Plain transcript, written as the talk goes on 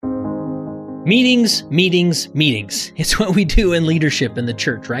Meetings, meetings, meetings. It's what we do in leadership in the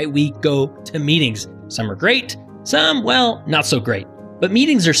church, right? We go to meetings. Some are great, some, well, not so great. But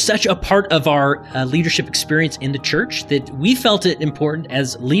meetings are such a part of our leadership experience in the church that we felt it important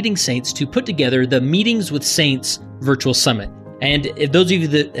as leading saints to put together the Meetings with Saints virtual summit. And if those of you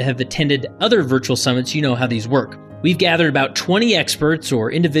that have attended other virtual summits, you know how these work. We've gathered about 20 experts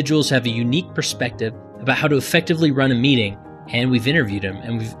or individuals who have a unique perspective about how to effectively run a meeting. And we've interviewed them,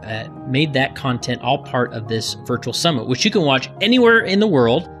 and we've made that content all part of this virtual summit, which you can watch anywhere in the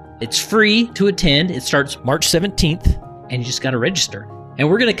world. It's free to attend. It starts March 17th, and you just got to register. And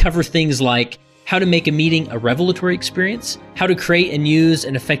we're going to cover things like how to make a meeting a revelatory experience, how to create and use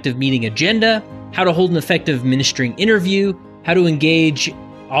an effective meeting agenda, how to hold an effective ministering interview, how to engage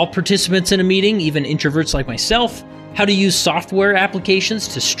all participants in a meeting, even introverts like myself, how to use software applications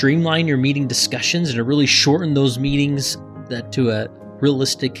to streamline your meeting discussions and to really shorten those meetings to a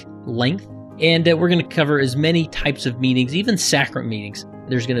realistic length. And we're going to cover as many types of meetings, even sacrament meetings.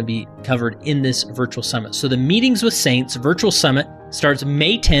 There's going to be covered in this virtual summit. So the Meetings with Saints virtual summit starts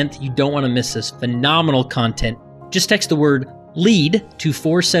May 10th. You don't want to miss this phenomenal content. Just text the word LEAD to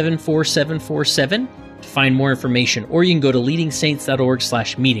 474747 to find more information, or you can go to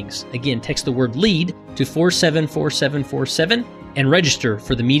leadingsaints.org/meetings. Again, text the word LEAD to 474747 and register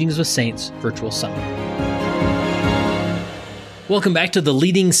for the Meetings with Saints virtual summit. Welcome back to the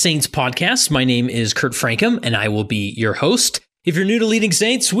Leading Saints podcast. My name is Kurt Frankham, and I will be your host. If you're new to Leading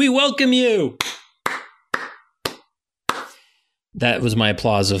Saints, we welcome you. That was my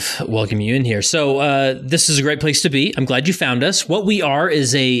applause of welcoming you in here. So this is a great place to be. I'm glad you found us. What we are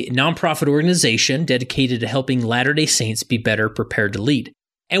is a nonprofit organization dedicated to helping Latter-day Saints be better prepared to lead.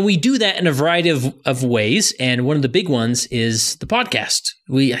 And we do that in a variety of ways. And one of the big ones is the podcast.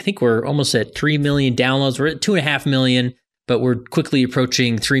 I think we're almost at 3 million downloads. We're at 2.5 million. But we're quickly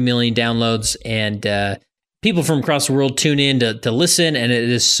approaching 3 million downloads, and people from across the world tune in to listen, and it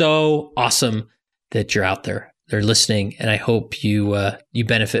is so awesome that you're out there. They're listening, and I hope you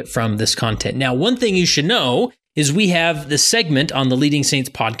benefit from this content. Now, one thing you should know is we have this segment on the Leading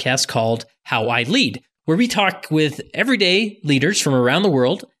Saints podcast called How I Lead, where we talk with everyday leaders from around the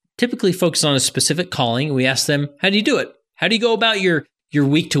world, typically focused on a specific calling. We ask them, how do you do it? How do you go about your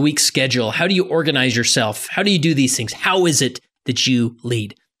week-to-week schedule? How do you organize yourself? How do you do these things? How is it that you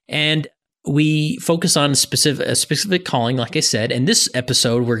lead? And we focus on a specific calling, like I said. And this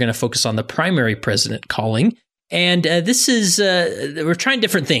episode, we're going to focus on the primary president calling. And this is, we're trying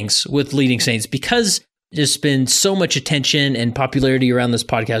different things with Leading Saints because there's been so much attention and popularity around this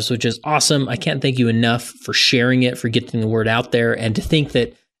podcast, which is awesome. I can't thank you enough for sharing it, for getting the word out there. And to think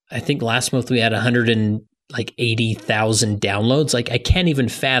that, I think last month we had 80,000 downloads. Like, I can't even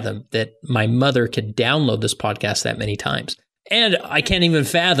fathom that my mother could download this podcast that many times. And I can't even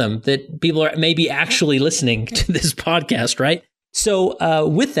fathom that people are maybe actually listening to this podcast, right? So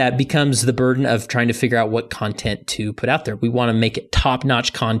with that becomes the burden of trying to figure out what content to put out there. We want to make it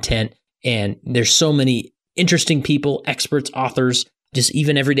top-notch content. And there's so many interesting people, experts, authors, just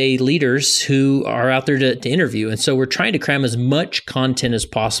even everyday leaders who are out there to interview. And so we're trying to cram as much content as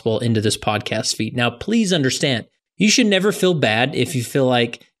possible into this podcast feed. Now, please understand, you should never feel bad if you feel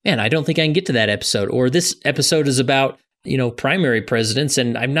like, man, I don't think I can get to that episode, or this episode is about, primary presidents,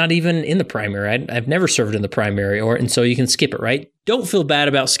 and I'm not even in the primary. I've never served in the primary, and so you can skip it, right? Don't feel bad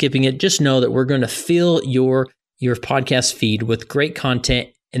about skipping it. Just know that we're going to fill your podcast feed with great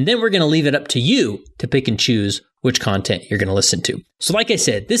content, and then we're going to leave it up to you to pick and choose which content you're going to listen to. So like I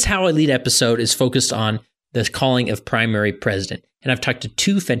said, this How I Lead episode is focused on the calling of primary president. And I've talked to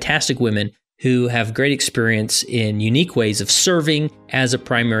two fantastic women who have great experience in unique ways of serving as a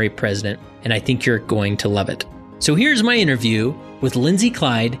primary president, and I think you're going to love it. So here's my interview with Lindsay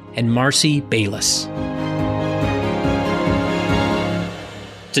Clyde and Marcy Bayless.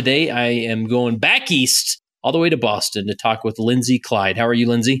 Today I am going back east, all the way to Boston, to talk with Lindsay Clyde. How are you,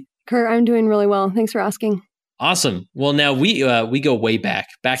 Lindsay? Kurt, I'm doing really well. Thanks for asking. Awesome. Well, now we go way back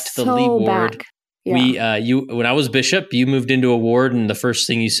to the Lee ward. Back. Yeah. When I was bishop, you moved into a ward, and the first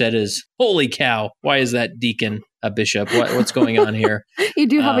thing you said is, "Holy cow! Why is that deacon a bishop? What's going on here?" You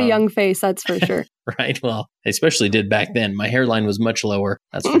do have a young face, that's for sure. Right. Well, I especially did back then. My hairline was much lower,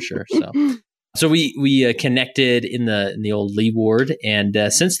 that's for sure. So we connected in the old Lee ward, and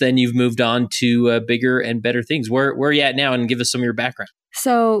since then you've moved on to bigger and better things. Where are you at now? And give us some of your background.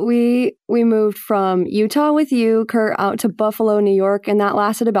 So we moved from Utah with you, Kurt, out to Buffalo, New York, and that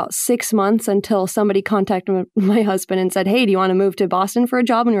lasted about 6 months until somebody contacted my husband and said, "Hey, do you want to move to Boston for a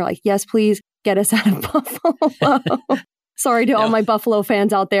job?" And we're like, "Yes, please, get us out of Buffalo." Sorry to all my Buffalo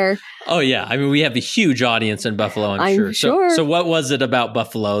fans out there. Oh, yeah. I mean, we have a huge audience in Buffalo, I'm sure. So what was it about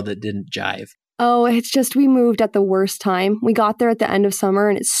Buffalo that didn't jive? Oh, it's just we moved at the worst time. We got there at the end of summer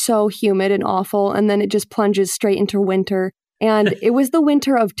and it's so humid and awful. And then it just plunges straight into winter. And it was the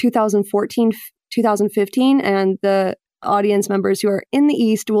winter of 2014, 2015. And the audience members who are in the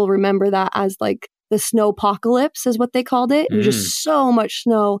East will remember that as like the snowpocalypse is what they called it. It was just so much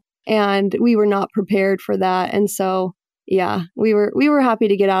snow. And we were not prepared for that. And so, yeah, we were happy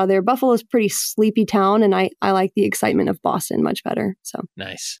to get out of there. Buffalo's a pretty sleepy town. And I like the excitement of Boston much better. So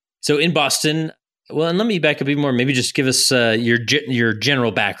nice. So in Boston, well, and let me back up even more. Maybe just give us your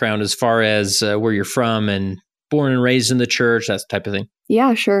general background as far as where you're from and born and raised in the church, that type of thing.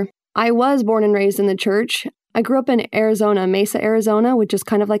 Yeah, sure. I was born and raised in the church. I grew up in Arizona, Mesa, Arizona, which is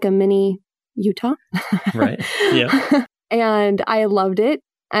kind of like a mini Utah. Right. Yeah. And I loved it.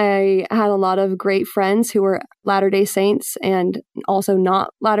 I had a lot of great friends who were Latter-day Saints and also not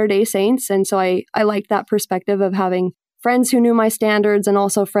Latter-day Saints. And so I liked that perspective of having friends who knew my standards and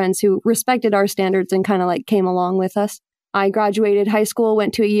also friends who respected our standards and kind of like came along with us. I graduated high school,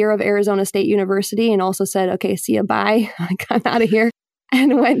 went to a year of Arizona State University and also said, okay, see ya, bye. I'm out of here.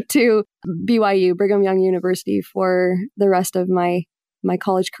 And went to BYU, Brigham Young University, for the rest of my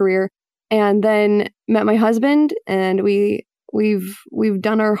college career. And then met my husband, and we've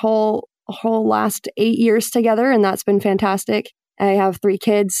done our whole last 8 years together, and that's been fantastic. I have 3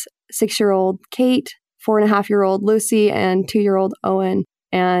 kids, 6-year-old Kate, 4.5-year-old Lucy, and 2-year-old Owen.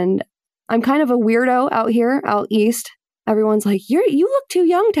 And I'm kind of a weirdo out here, out east. Everyone's like, you look too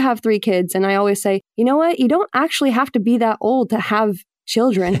young to have 3 kids. And I always say, you know what? You don't actually have to be that old to have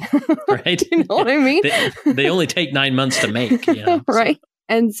children. Right. You know what I mean? They only take 9 months to make. Right.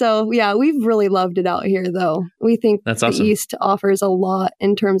 And so, yeah, we've really loved it out here, though. We think that's awesome. The East offers a lot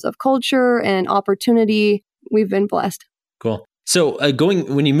in terms of culture and opportunity. We've been blessed. Cool. So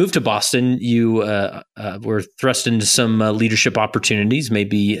when you moved to Boston, you were thrust into some leadership opportunities,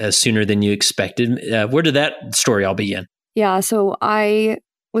 maybe sooner than you expected. Where did that story all begin? Yeah, so I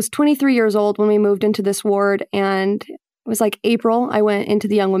was 23 years old when we moved into this ward, and it was like April. I went into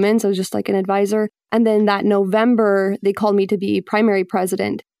the Young Women's. I was just like an advisor. And then that November, they called me to be primary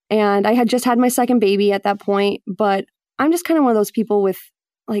president. And I had just had my second baby at that point, but I'm just kind of one of those people with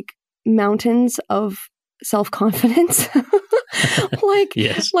like mountains of self-confidence.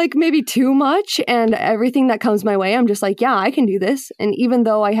 Like maybe too much, and everything that comes my way, I'm just like, yeah, I can do this. And even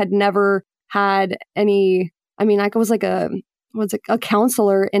though I had never had any, I mean, I was like a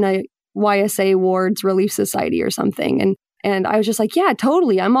counselor in a YSA wards relief society or something. And I was just like, yeah,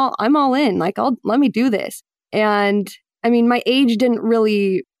 totally. I'm all in. Like, let me do this. And I mean, my age didn't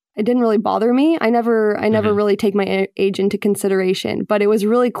really bother me. I never really take my age into consideration, but it was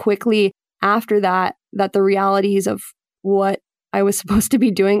really quickly after that the realities of what I was supposed to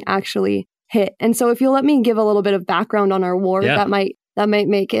be doing actually hit. And so if you'll let me give a little bit of background on our ward, that might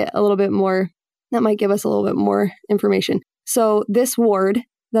make it a little bit more, that might give us a little bit more information. So this ward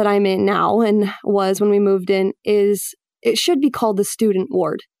that I'm in now and was when we moved in it should be called the student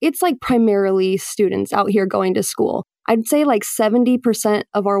ward. It's like primarily students out here going to school. I'd say like 70%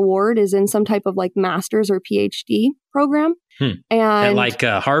 of our ward is in some type of like master's or PhD program. And like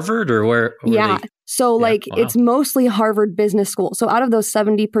Harvard or where? Yeah. So like it's mostly Harvard Business School. So out of those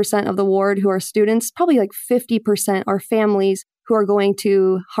 70% of the ward who are students, probably like 50% are families who are going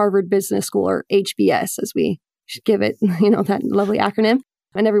to Harvard Business School, or HBS as we should give it, that lovely acronym.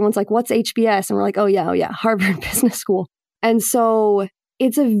 And everyone's like, what's HBS? And we're like, oh yeah, Harvard Business School. And so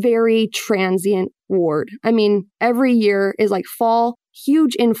it's a very transient ward. I mean, every year is like fall,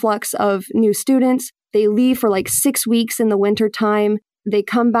 huge influx of new students. They leave for like 6 weeks in the winter time. They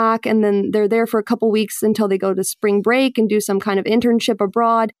come back and then they're there for a couple weeks until they go to spring break and do some kind of internship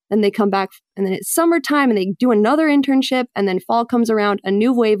abroad. Then they come back and then it's summertime and they do another internship. And then fall comes around, a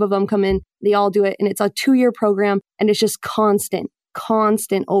new wave of them come in. They all do it. And it's a 2-year program. And it's just constant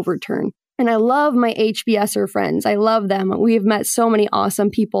overturn. And I love my HBSer friends. I love them. We've met so many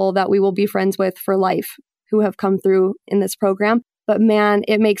awesome people that we will be friends with for life who have come through in this program. But man,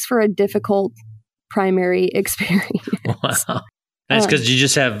 it makes for a difficult primary experience. Wow. That's because you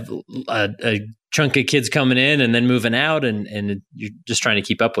just have a chunk of kids coming in and then moving out, and you're just trying to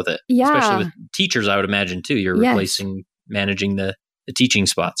keep up with it. Yeah. Especially with teachers, I would imagine, too. You're managing the teaching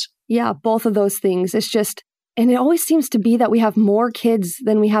spots. Yeah, both of those things. It's just, and it always seems to be that we have more kids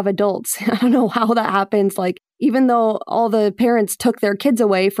than we have adults. I don't know how that happens. Like, even though all the parents took their kids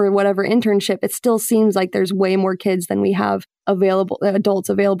away for whatever internship, it still seems like there's way more kids than we have adults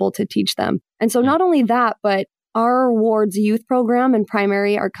available to teach them. And so not only that, but our ward's youth program and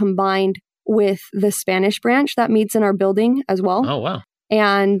primary are combined with the Spanish branch that meets in our building as well. Oh, wow.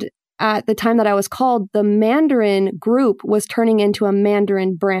 And at the time that I was called, the Mandarin group was turning into a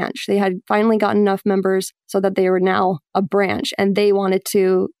Mandarin branch. They had finally gotten enough members so that they were now a branch, and they wanted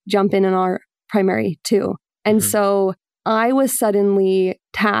to jump in our primary too. And so I was suddenly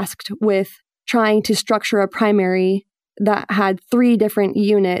tasked with trying to structure a primary that had 3 different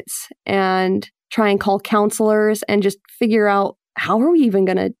units and try and call counselors and just figure out, how are we even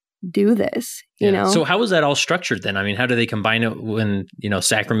going to do this? You know? So how was that all structured then? I mean, how do they combine it when,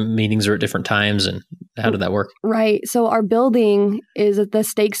 sacrament meetings are at different times, and how did that work? Right. So our building is at the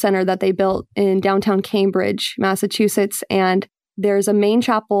stake center that they built in downtown Cambridge, Massachusetts. And there's a main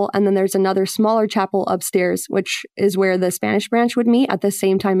chapel, and then there's another smaller chapel upstairs, which is where the Spanish branch would meet at the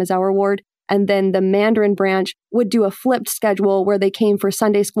same time as our ward. And then the Mandarin branch would do a flipped schedule where they came for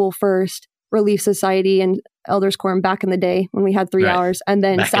Sunday school first, Relief Society and Elders Quorum back in the day when we had 3 hours, and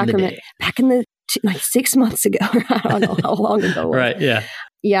then sacrament back in the like 6 months ago. I don't know how long ago. Right. Yeah.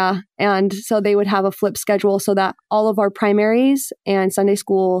 Yeah. And so they would have a flip schedule so that all of our primaries and Sunday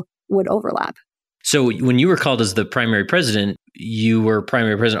school would overlap. So when you were called as the primary president, you were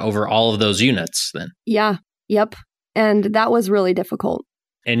primary president over all of those units then? Yeah. Yep. And that was really difficult.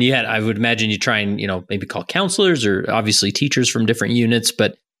 And you had, I would imagine you try and, maybe call counselors or obviously teachers from different units,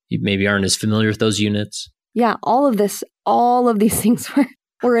 but you maybe aren't as familiar with those units. Yeah. All of these things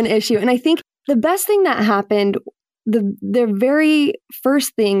were an issue. And I think the best thing that happened, the very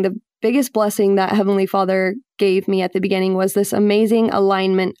first thing, the biggest blessing that Heavenly Father gave me at the beginning was this amazing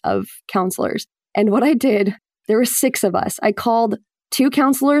alignment of counselors. And what I did, there were 6 of us. I called 2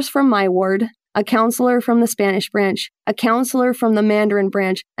 counselors from my ward, a counselor from the Spanish branch, a counselor from the Mandarin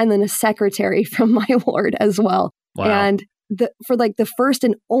branch, and then a secretary from my ward as well. Wow. And for the first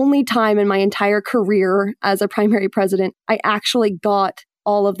and only time in my entire career as a primary president, I actually got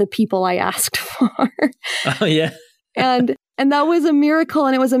all of the people I asked for. Oh, yeah. and that was a miracle,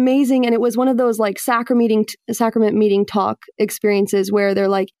 and it was amazing. And it was one of those like sacrament meeting talk experiences where they're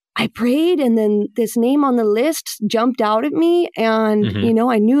like, I prayed and then this name on the list jumped out at me, and,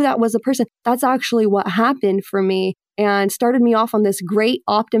 I knew that was a person. That's actually what happened for me, and started me off on this great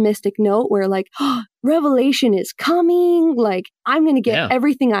optimistic note where like, revelation is coming. Like, I'm going to get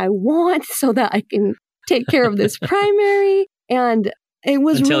everything I want so that I can take care of this primary. And it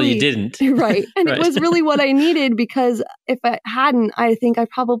was until you didn't. Right. And it was really what I needed, because if I hadn't, I think I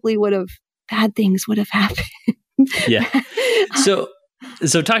probably bad things would have happened. Yeah.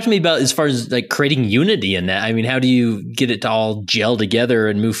 So talk to me about, as far as like creating unity in that. I mean, how do you get it to all gel together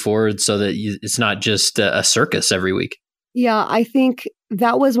and move forward so that it's not just a circus every week? Yeah, I think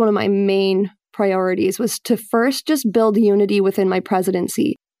that was one of my main priorities, was to first just build unity within my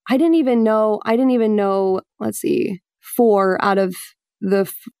presidency. I didn't even know, 4 out of the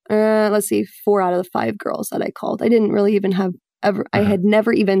 5 girls that I called. I didn't really even have I had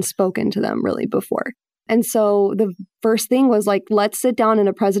never even spoken to them really before. And so the first thing was like, let's sit down in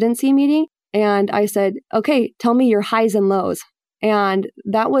a presidency meeting. And I said, okay, tell me your highs and lows. And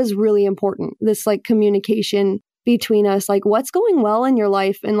that was really important. This like communication between us, like what's going well in your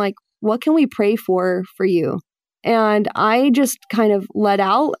life and like, what can we pray for you? And I just kind of let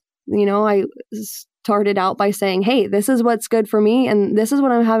out, I started out by saying, hey, this is what's good for me. And this is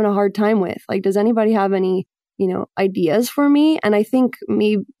what I'm having a hard time with. Like, does anybody have any ideas for me? And I think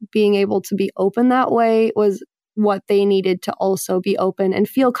me being able to be open that way was what they needed to also be open and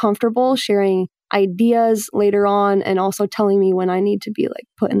feel comfortable sharing ideas later on, and also telling me when I need to be like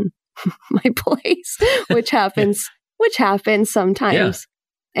put in my place, which happens sometimes.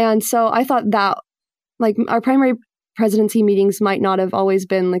 Yeah. And so I thought that like our primary presidency meetings might not have always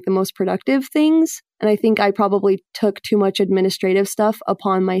been like the most productive things. And I think I probably took too much administrative stuff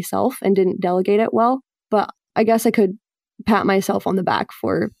upon myself and didn't delegate it well. But I guess I could pat myself on the back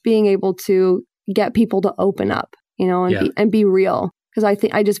for being able to get people to open up, and be real. Because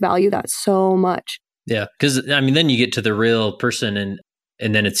I just value that so much. Yeah, because then you get to the real person,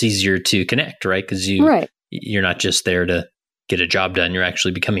 and then it's easier to connect, right? Because you're not just there to get a job done; you're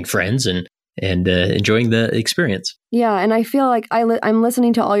actually becoming friends and enjoying the experience. Yeah, and I feel like I'm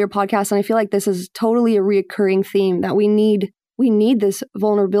listening to all your podcasts, and I feel like this is totally a reoccurring theme that we need this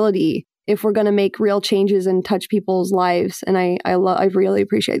vulnerability if we're going to make real changes and touch people's lives. And I really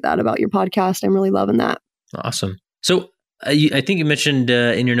appreciate that about your podcast. I'm really loving that. Awesome. So I think you mentioned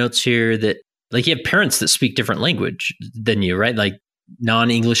in your notes here that like you have parents that speak different language than you, right? Like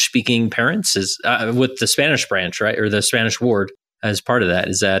non-English speaking parents is with the Spanish branch, right? Or the Spanish ward as part of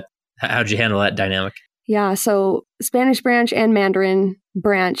that. How'd you handle that dynamic? Yeah. So Spanish branch and Mandarin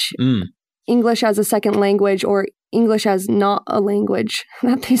branch, English as a second language or English as not a language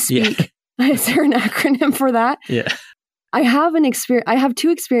that they speak. Is there an acronym for that? Yeah. I have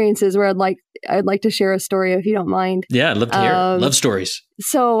two experiences where I'd like to share a story if you don't mind. Yeah, I'd love to hear. Love stories.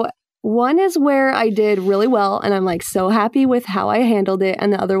 So one is where I did really well and I'm like so happy with how I handled it.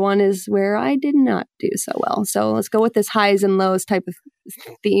 And the other one is where I did not do so well. So let's go with this highs and lows type of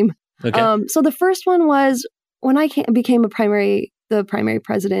theme. Okay. So the first one was when I became the primary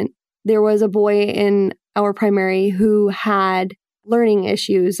president, there was a boy in our primary who had learning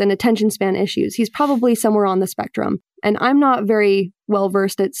issues and attention span issues. He's probably somewhere on the spectrum. And I'm not very well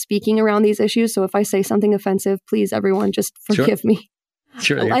versed at speaking around these issues. So if I say something offensive, please, everyone, just forgive me.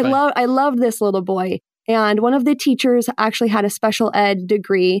 Sure. I loved this little boy. And one of the teachers actually had a special ed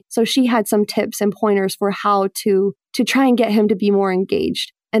degree. So she had some tips and pointers for how to try and get him to be more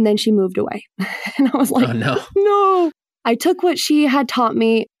engaged. And then she moved away. And I was like, oh, no. I took what she had taught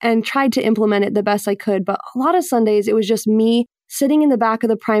me and tried to implement it the best I could. But a lot of Sundays, it was just me sitting in the back of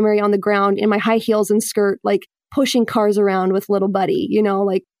the primary on the ground in my high heels and skirt, like pushing cars around with little buddy,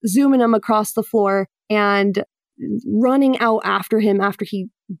 like zooming him across the floor and running out after him after he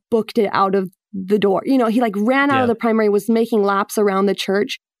booked it out of the door. He like ran out of the primary, was making laps around the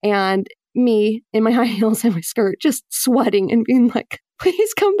church, and me in my high heels and my skirt just sweating and being like,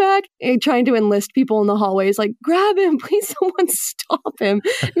 please come back, and trying to enlist people in the hallways, like, grab him, please, someone stop him.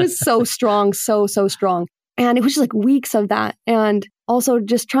 He was so strong, so strong. And it was just like weeks of that. And also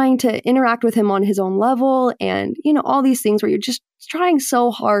just trying to interact with him on his own level and, all these things where you're just trying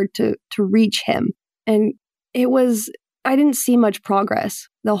so hard to reach him. And I didn't see much progress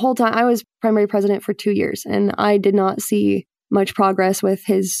the whole time. I was primary president for 2 years and I did not see much progress with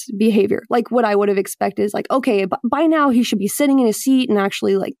his behavior. Like what I would have expected is like, okay, by now he should be sitting in a seat and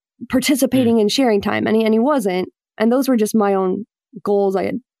actually like participating in sharing time. And he wasn't. And those were just my own goals I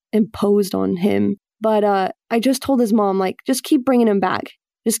had imposed on him. But I just told his mom, like, just keep bringing him back.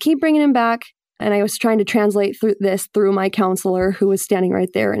 Just keep bringing him back. And I was trying to translate through my counselor who was standing right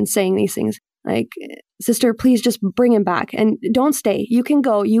there and saying these things. Like, sister, please just bring him back and don't stay. You can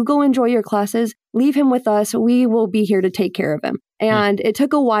go. You go enjoy your classes. Leave him with us. We will be here to take care of him. And it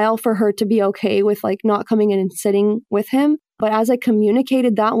took a while for her to be okay with like not coming in and sitting with him. But as I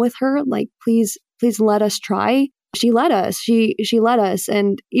communicated that with her, like, please let us try. She let us. She let us.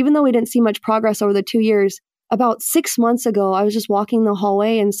 And even though we didn't see much progress over the 2 years, about 6 months ago, I was just walking the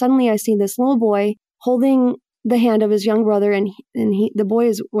hallway and suddenly I see this little boy holding the hand of his young brother. And the boy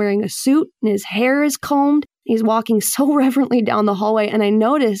is wearing a suit and his hair is combed. He's walking so reverently down the hallway. And I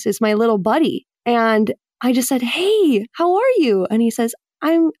notice it's my little buddy. And I just said, hey, how are you? And he says,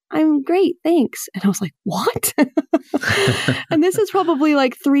 I'm great, thanks. And I was like, what? And this is probably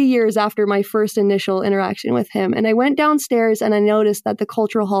like 3 years after my first initial interaction with him. And I went downstairs and I noticed that the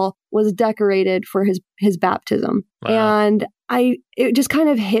cultural hall was decorated for his baptism. Wow. And it just kind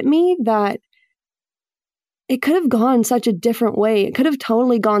of hit me that it could have gone such a different way. It could have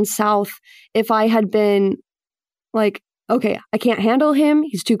totally gone south if I had been like, okay, I can't handle him.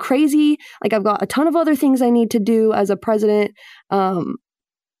 He's too crazy. Like, I've got a ton of other things I need to do as a president.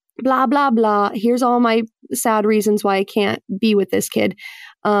 Blah, blah, blah. Here's all my sad reasons why I can't be with this kid.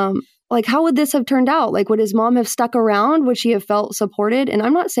 Like, how would this have turned out? Like, would his mom have stuck around? Would she have felt supported? And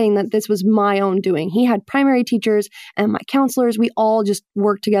I'm not saying that this was my own doing. He had primary teachers and my counselors. We all just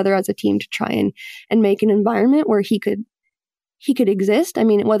worked together as a team to try and make an environment where he could exist. I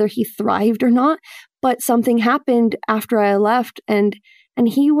mean, whether he thrived or not, but something happened after I left and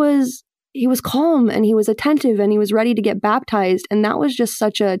he was calm and he was attentive and he was ready to get baptized. And that was just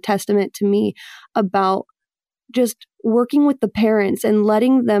such a testament to me about just working with the parents and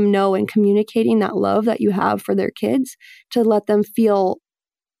letting them know and communicating that love that you have for their kids to let them feel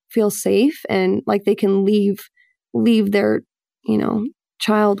safe and like they can leave their,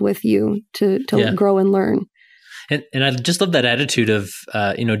 child with you to grow and learn. And I just love that attitude of,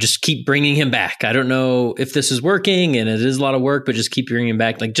 just keep bringing him back. I don't know if this is working and it is a lot of work, but just keep bringing him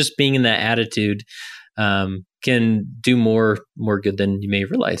back. Like just being in that attitude can do more good than you may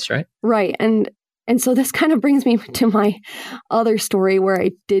realize, right? Right. And so this kind of brings me to my other story where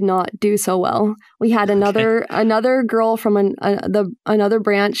I did not do so well. We had another girl from another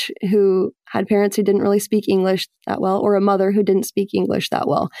branch who had parents who didn't really speak English that well, or a mother who didn't speak English that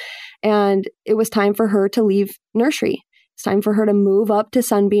well. And it was time for her to leave nursery. It's time for her to move up to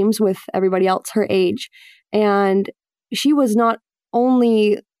Sunbeams with everybody else her age. And she was not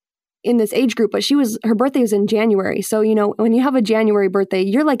only in this age group, but her birthday was in January. So, when you have a January birthday,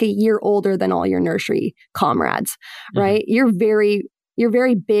 you're like a year older than all your nursery comrades, right? Mm-hmm. You're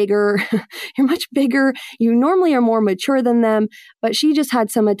very bigger. You're much bigger. You normally are more mature than them, but she just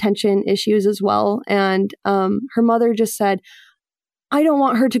had some attention issues as well. And her mother just said, I don't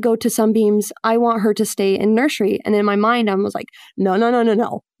want her to go to Sunbeams. I want her to stay in nursery. And in my mind, I was like,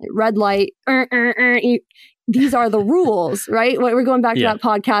 no. Red light. These are the rules, right? We're going back to that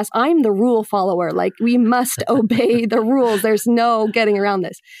podcast. I'm the rule follower. Like, we must obey the rules. There's no getting around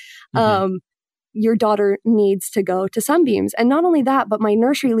this. Your daughter needs to go to Sunbeams. And not only that, but my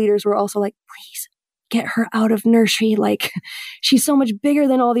nursery leaders were also like, please get her out of nursery. Like, she's so much bigger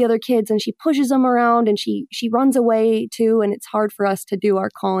than all the other kids, and she pushes them around, and she runs away too. And it's hard for us to do our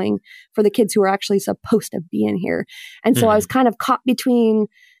calling for the kids who are actually supposed to be in here. And so I was kind of caught between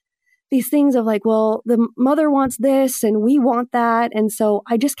these things of like, well, the mother wants this and we want that. And so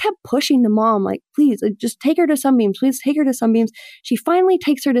I just kept pushing the mom, like, please just take her to Sunbeams. Please take her to Sunbeams. She finally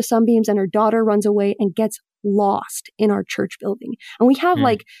takes her to Sunbeams, and her daughter runs away and gets lost in our church building. And we have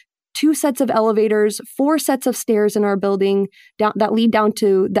like 2 sets of elevators, 4 sets of stairs in our building that lead down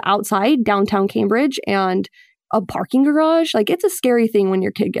to the outside, downtown Cambridge, and a parking garage. Like, it's a scary thing when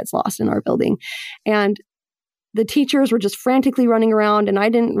your kid gets lost in our building. And the teachers were just frantically running around, and I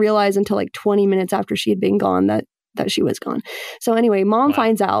didn't realize until like 20 minutes after she had been gone that she was gone. So anyway, mom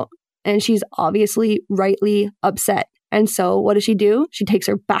finds out, and she's obviously rightly upset. And so what does she do? She takes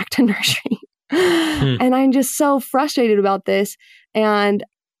her back to nursery. And I'm just so frustrated about this. And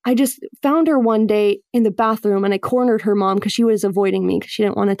I just found her one day in the bathroom, and I cornered her mom because she was avoiding me because she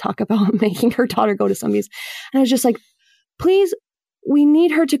didn't want to talk about making her daughter go to Sunbeams. And I was just like, please, we need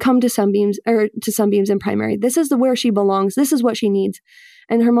her to come to Sunbeams in primary. This is where she belongs. This is what she needs.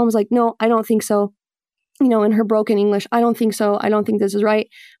 And her mom was like, no, I don't think so. You know, in her broken English, I don't think so. I don't think this is right.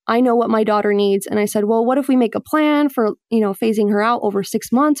 I know what my daughter needs. And I said, well, what if we make a plan for, phasing her out over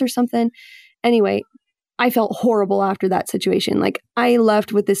 6 months or something? Anyway, I felt horrible after that situation. Like, I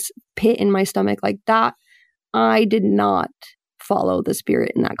left with this pit in my stomach like that. I did not follow the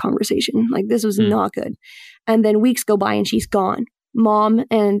spirit in that conversation. Like, this was not good. And then weeks go by and she's gone. Mom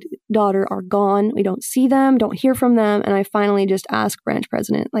and daughter are gone. We don't see them, don't hear from them. And I finally just asked branch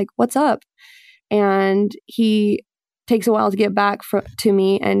president, like, what's up? And he takes a while to get back to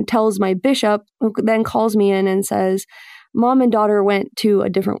me and tells my bishop, who then calls me in and says, mom and daughter went to a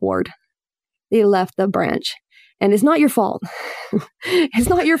different ward. They left the branch. And it's not your fault. It's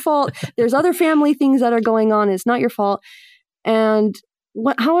not your fault. There's other family things that are going on. It's not your fault. And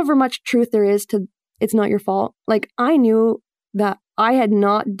however much truth there is to it's not your fault, like, I knew that I had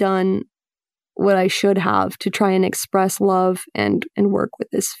not done what I should have to try and express love and work with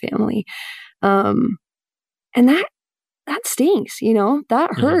this family. And that stinks, that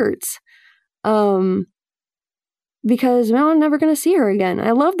hurts. Because I'm never going to see her again.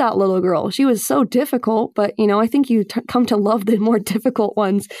 I love that little girl. She was so difficult, but I think you come to love the more difficult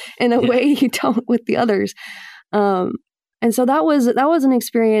ones in a way you don't with the others. And so that was an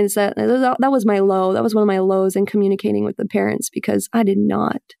experience that was my low. That was one of my lows in communicating with the parents because I did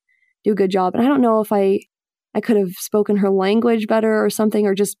not do a good job. And I don't know if I could have spoken her language better or something,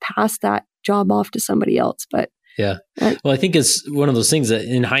 or just passed that job off to somebody else. But yeah. Well, I think it's one of those things that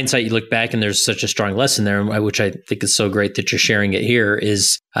in hindsight, you look back and there's such a strong lesson there, which I think is so great that you're sharing it here,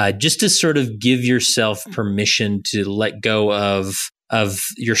 is just to sort of give yourself permission to let go of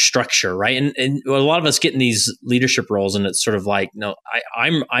your structure, right? And a lot of us get in these leadership roles, and it's sort of like, no,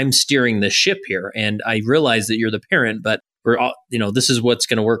 I'm steering the ship here, and I realize that you're the parent, but we're all, this is what's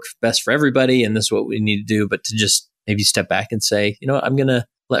going to work best for everybody, and this is what we need to do. But to just maybe step back and say, I'm going to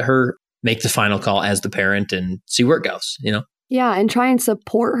let her make the final call as the parent and see where it goes. Yeah, and try and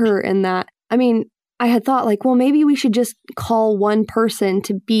support her in that. I mean, I had thought like, well, maybe we should just call one person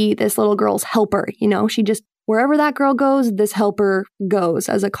to be this little girl's helper. She just, wherever that girl goes, this helper goes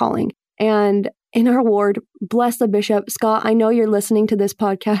as a calling. And in our ward, bless the bishop. Scott, I know you're listening to this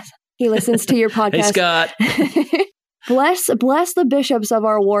podcast. He listens to your podcast. Hey, Scott. Bless the bishops of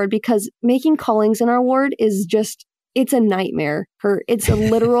our ward, because making callings in our ward is just, it's a nightmare. It's a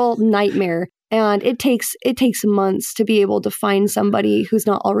literal nightmare. And it takes months to be able to find somebody who's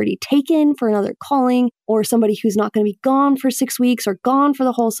not already taken for another calling, or somebody who's not going to be gone for 6 weeks or gone for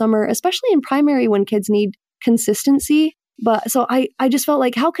the whole summer, especially in primary when kids need consistency. But so I just felt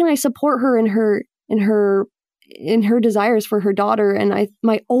like, how can I support her in her desires for her daughter? And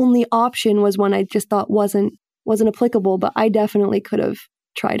my only option was one I just thought wasn't applicable, but I definitely could have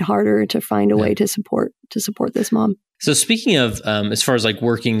tried harder to find a way to support this mom. So speaking of, as far as like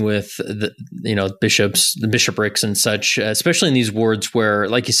working with the bishops, the bishoprics and such, especially in these wards where,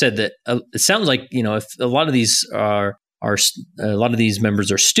 like you said, that it sounds like, if a lot of these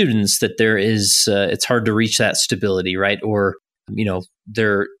members are students, that there is, it's hard to reach that stability, right? Or,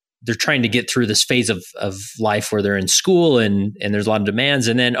 they're trying to get through this phase of life where they're in school and there's a lot of demands.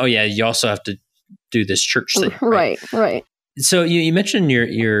 And then, you also have to do this church thing. Right. So you mentioned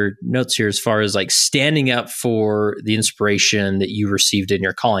your notes here as far as like standing up for the inspiration that you received in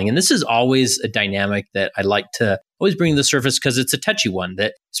your calling. And this is always a dynamic that I like to always bring to the surface because it's a touchy one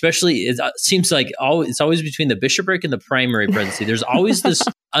that especially it seems like it's always between the bishopric and the primary presidency. There's always this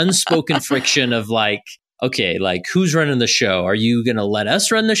unspoken friction of like, okay, like who's running the show? Are you going to let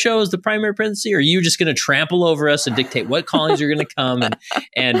us run the show as the primary presidency? Or are you just going to trample over us and dictate what callings are going to come?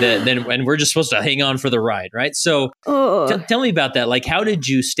 And we're just supposed to hang on for the ride, right? So tell me about that. Like, how did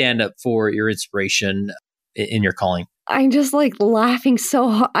you stand up for your inspiration in your calling? I'm just like laughing so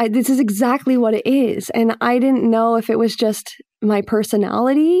hard. This is exactly what it is. And I didn't know if it was just my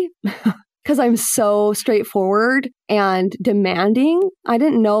personality. Because I'm so straightforward and demanding. I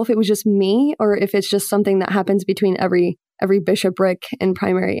didn't know if it was just me or if it's just something that happens between every bishopric and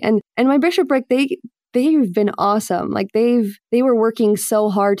primary. And my bishopric, they've been awesome. Like they were working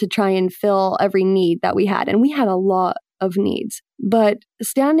so hard to try and fill every need that we had. And we had a lot of needs. But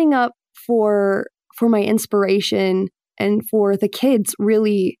standing up for my inspiration and for the kids,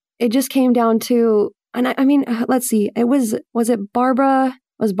 really, it just came down to, and I mean, let's see, was it Barbara?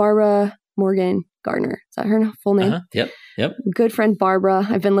 Was Barbara Morgan Gardner? Is that her full name? Yep. Good friend Barbara.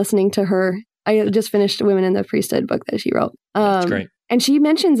 I've been listening to her. I just finished Women in the Priesthood book that she wrote. That's great. And she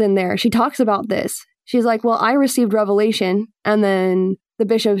mentions in there, she talks about this. She's like, well, I received revelation. And then the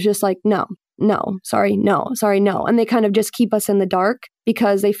bishop's just like, no. And they kind of just keep us in the dark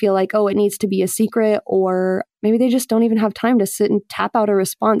because they feel like, oh, it needs to be a secret, or maybe they just don't even have time to sit and tap out a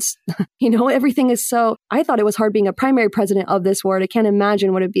response. Everything is so, I thought it was hard being a primary president of this ward. I can't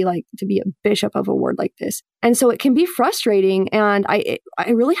imagine what it'd be like to be a bishop of a ward like this. And so it can be frustrating. And I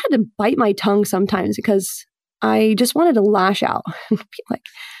really had to bite my tongue sometimes because I just wanted to lash out and be like,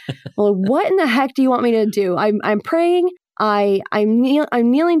 well, what in the heck do you want me to do? I'm praying. I'm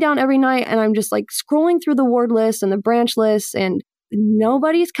kneeling down every night and I'm just like scrolling through the ward list and the branch lists and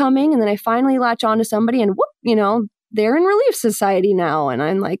nobody's coming. And then I finally latch on to somebody and whoop, they're in Relief Society now. And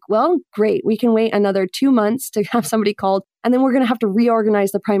I'm like, well, great. We can wait another 2 months to have somebody called. And then we're going to have to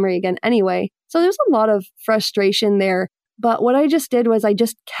reorganize the primary again anyway. So there's a lot of frustration there. But what I just did was I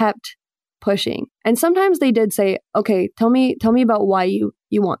just kept pushing. And sometimes they did say, okay, tell me about why you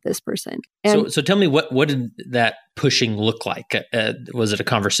want this person. And so tell me what did that pushing look like? Was it a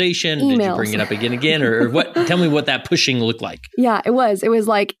conversation? Emails. Did you bring it up again or what? Tell me what that pushing looked like. Yeah, it was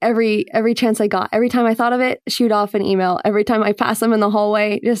like every chance I got, every time I thought of it, shoot off an email. Every time I pass them in the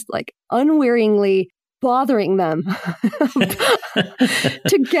hallway, just like unwearingly bothering them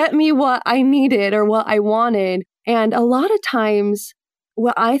to get me what I needed or what I wanted. And a lot of times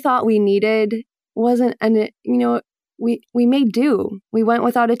what I thought we needed wasn't, and we made do. We went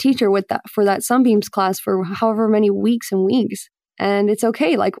without a teacher for that Sunbeams class for however many weeks and weeks. And it's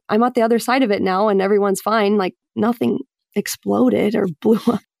okay. Like I'm at the other side of it now and everyone's fine. Like nothing exploded or blew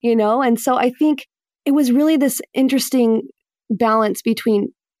up, And so I think it was really this interesting balance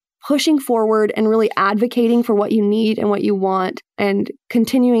between pushing forward and really advocating for what you need and what you want and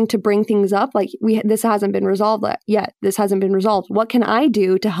continuing to bring things up. Like this hasn't been resolved yet. This hasn't been resolved. What can I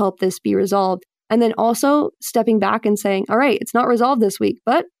do to help this be resolved? And then also stepping back and saying, all right, it's not resolved this week,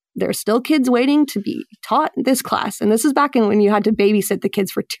 but there's still kids waiting to be taught this class. And this is back in when you had to babysit the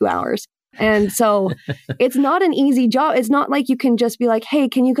kids for 2 hours. And so it's not an easy job. It's not like you can just be like, hey,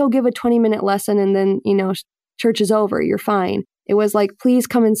 can you go give a 20-minute lesson? And then, church is over. You're fine. It was like, please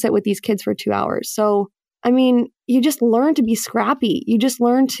come and sit with these kids for 2 hours. So, I mean, you just learn to be scrappy. You just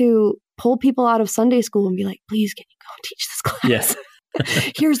learn to pull people out of Sunday school and be like, please, can you go teach this class? Yes.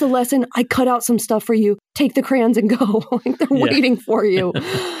 Here's the lesson. I cut out some stuff for you. Take the crayons and go. Like they're waiting for you.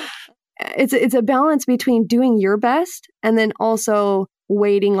 It's a balance between doing your best and then also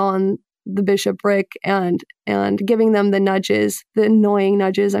waiting on the bishopric and giving them the nudges, the annoying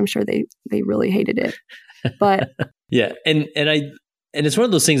nudges. I'm sure they really hated it. But yeah, and it's one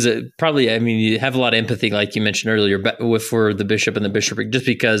of those things that probably, I mean, you have a lot of empathy, like you mentioned earlier, for the bishop and the bishopric, just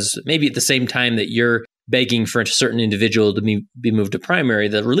because maybe at the same time that you're begging for a certain individual to be moved to primary,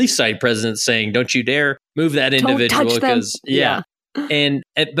 the Relief Society president's saying, "Don't you dare move that individual," because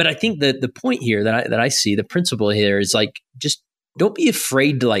but I think that the point here that I see, the principle here is like just don't be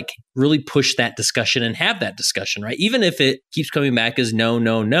afraid to like really push that discussion and have that discussion, right? Even if it keeps coming back as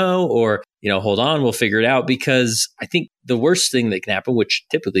no, or, hold on, we'll figure it out. Because I think the worst thing that can happen, which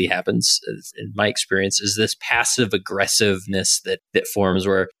typically happens in my experience, is this passive aggressiveness that forms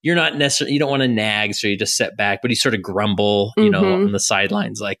where you're not necessarily, you don't want to nag, so you just sit back, but you sort of grumble, on the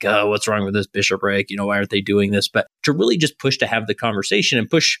sidelines, like, oh, what's wrong with this bishopric? Why aren't they doing this? But to really just push to have the conversation and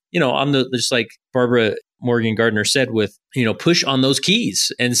push, on the, just like Barbara Morgan Gardner said, with, push on those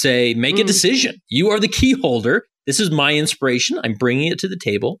keys and say, make a decision. You are the key holder. this is my inspiration. I'm bringing it to the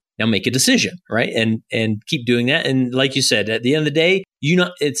table. Now make a decision, right? And keep doing that. And like you said, at the end of the day,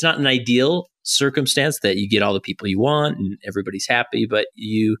 it's not an ideal circumstance that you get all the people you want and everybody's happy, but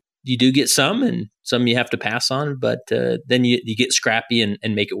you do get some, and some you have to pass on, but then you get scrappy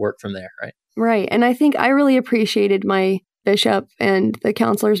and make it work from there, right? Right. And I think I really appreciated my bishop and the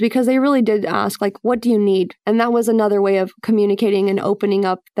counselors because they really did ask, like, what do you need? And that was another way of communicating and opening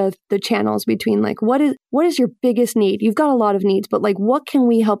up the channels between, like, what is your biggest need? You've got a lot of needs, but like, what can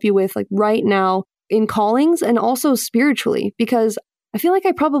we help you with, like, right now in callings and also spiritually? Because I feel like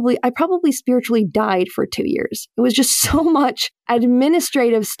I probably spiritually died for 2 years. It was just so much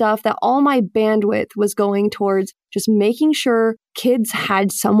administrative stuff that all my bandwidth was going towards just making sure kids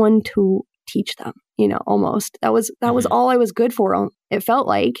had someone to teach them, almost. That was all I was good for. It felt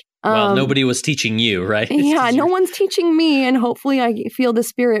like. Well, nobody was teaching you, right? Yeah, no one's teaching me. And hopefully I feel the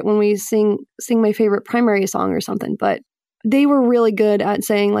spirit when we sing my favorite primary song or something. But they were really good at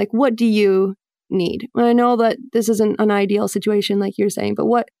saying, like, what do you need? And I know that this isn't an ideal situation like you're saying, but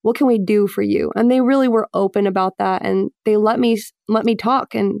what can we do for you? And they really were open about that, and they let me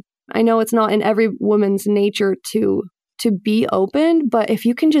talk. And I know it's not in every woman's nature to be open, but if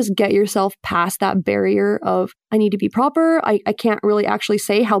you can just get yourself past that barrier of, I need to be proper, I can't really actually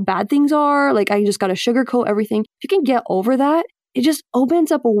say how bad things are, like I just got to sugarcoat everything. If you can get over that, it just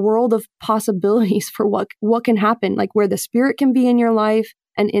opens up a world of possibilities for what can happen, like where the spirit can be in your life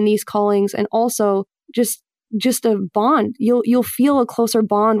and in these callings, and also just a bond. You'll feel a closer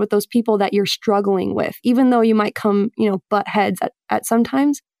bond with those people that you're struggling with, even though you might come, butt heads at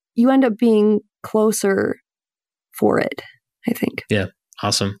sometimes. You end up being closer for it, I think. Yeah,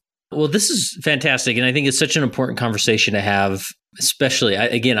 awesome. Well, this is fantastic, and I think it's such an important conversation to have. Especially,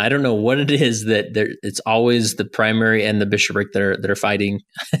 I don't know what it is that it's always the primary and the bishopric that are fighting.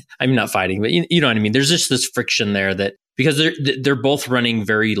 I mean, not fighting, but you know what I mean. There's just this friction there that because they're both running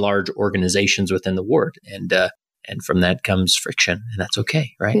very large organizations within the ward, and from that comes friction, and that's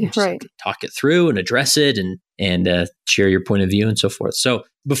okay, right? Right. Talk it through and address it, and share your point of view and so forth. So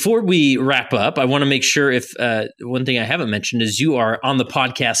before we wrap up, I want to make sure if one thing I haven't mentioned is you are on the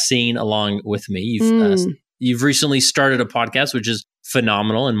podcast scene along with me. You've recently started a podcast, which is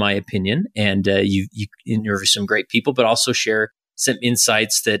phenomenal in my opinion, and you interview some great people, but also share some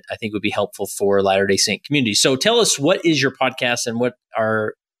insights that I think would be helpful for Latter-day Saint community. So tell us, what is your podcast, and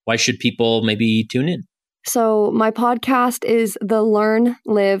why should people maybe tune in? So my podcast is the Learn,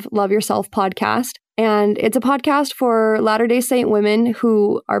 Live, Love Yourself podcast. And it's a podcast for Latter-day Saint women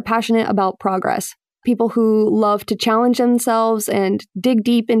who are passionate about progress. People who love to challenge themselves and dig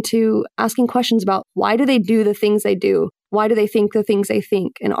deep into asking questions about why do they do the things they do? Why do they think the things they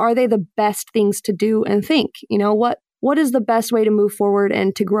think? And are they the best things to do and think? What is the best way to move forward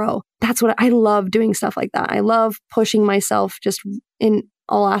and to grow? That's what I love, doing stuff like that. I love pushing myself just in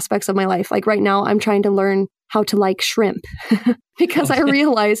all aspects of my life. Like right now, I'm trying to learn how to like shrimp because I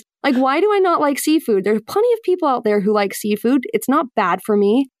realized, like, why do I not like seafood? There's plenty of people out there who like seafood. It's not bad for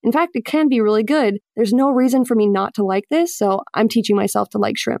me. In fact, it can be really good. There's no reason for me not to like this. So I'm teaching myself to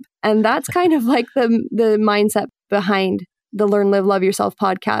like shrimp. And that's kind of like the mindset behind the Learn, Live, Love Yourself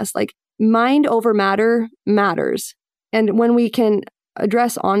podcast. Like, mind over matter matters. And when we can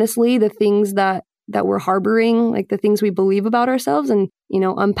address honestly the things that we're harboring, like the things we believe about ourselves, and,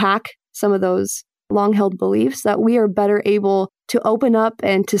 unpack some of those long-held beliefs, that we are better able to open up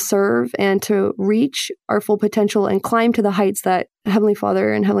and to serve and to reach our full potential and climb to the heights that Heavenly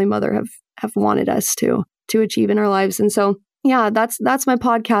Father and Heavenly Mother have wanted us to achieve in our lives. And so, yeah, that's my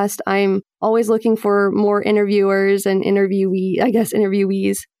podcast. I'm always looking for more interviewers and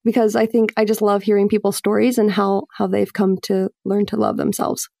interviewees, because I think I just love hearing people's stories and how they've come to learn to love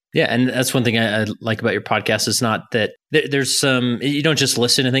themselves. Yeah. And that's one thing I like about your podcast. It's not that there's you don't just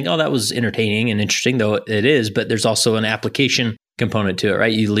listen and think, oh, that was entertaining and interesting, though it is, but there's also an application component to it,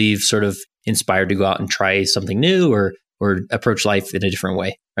 right? You leave sort of inspired to go out and try something new or approach life in a different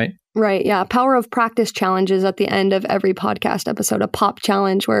way, right? Right. Yeah. Power of practice challenges at the end of every podcast episode, a pop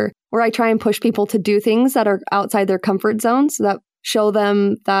challenge where I try and push people to do things that are outside their comfort zone, so that show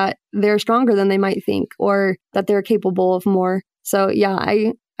them that they're stronger than they might think, or that they're capable of more. So yeah,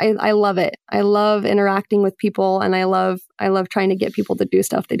 I love it. I love interacting with people, and I love trying to get people to do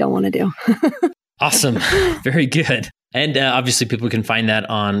stuff they don't want to do. Awesome. Very good. And obviously people can find that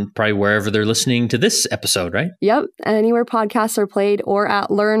on probably wherever they're listening to this episode, right? Yep. Anywhere podcasts are played, or at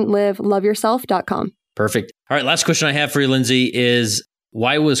learnliveloveyourself.com. Perfect. All right. Last question I have for you, Lindsay, is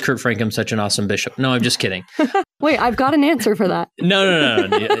Why was Kurt Francom such an awesome bishop? No, I'm just kidding. Wait, I've got an answer for that. No.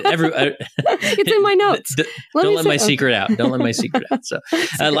 It's in my notes. Don't let my secret out. Don't let my secret out. So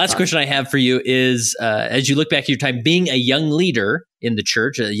last question I have for you is, as you look back at your time being a young leader in the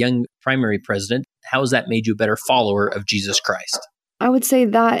church, a young primary president, how has that made you a better follower of Jesus Christ? I would say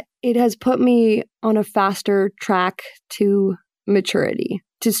that it has put me on a faster track to maturity,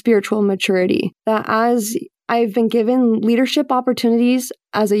 to spiritual maturity. That as I've been given leadership opportunities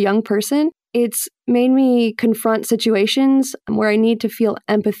as a young person, it's made me confront situations where I need to feel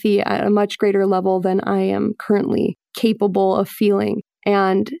empathy at a much greater level than I am currently capable of feeling.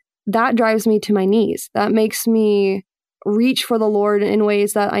 And that drives me to my knees. That makes me reach for the Lord in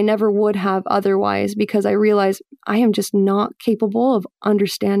ways that I never would have otherwise, because I realize I am just not capable of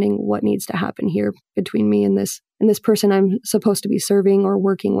understanding what needs to happen here between me and this person I'm supposed to be serving or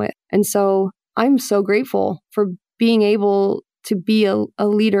working with. And so I'm so grateful for being able to be a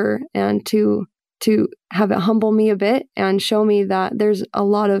leader and to have it humble me a bit and show me that there's a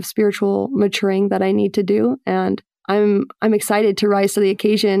lot of spiritual maturing that I need to do. And I'm excited to rise to the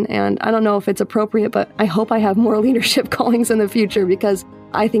occasion. And I don't know if it's appropriate, but I hope I have more leadership callings in the future, because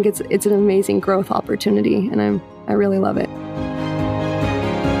I think it's an amazing growth opportunity, and I really love it.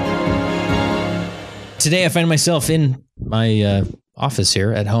 Today I find myself in my office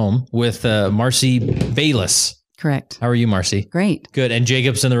here at home with Marcy Bayless. Correct. How are you, Marcy? Great. Good. And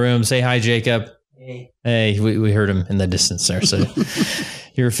Jacob's in the room. Say hi, Jacob. Hey, we heard him in the distance there. So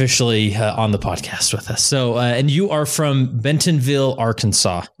you're officially on the podcast with us. So, and you are from Bentonville,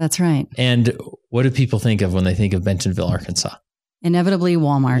 Arkansas. That's right. And what do people think of when they think of Bentonville, Arkansas? Inevitably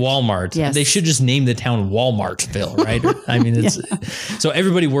Walmart. Walmart. Yes. They should just name the town Walmartville, right? I mean, it's so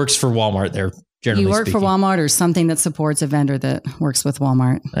everybody works for Walmart there. Generally you work speaking. for Walmart or something that supports a vendor that works with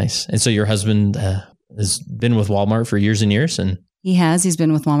Walmart. Nice. And so your husband has been with Walmart for years and years, and he's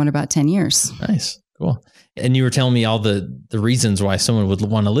been with Walmart about 10 years. Nice. Cool. And you were telling me all the reasons why someone would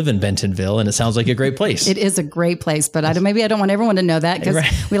want to live in Bentonville, and it sounds like a great place. It is a great place, but maybe I don't want everyone to know that, because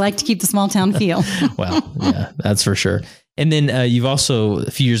we like to keep the small town feel. Well, yeah, that's for sure. And then you've also,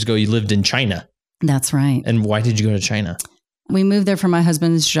 a few years ago, you lived in China. That's right. And why did you go to China? We moved there for my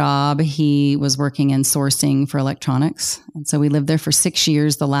husband's job. He was working in sourcing for electronics. And so we lived there for 6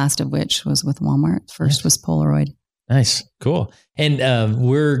 years, the last of which was with Walmart. First was Polaroid. Nice. Cool. And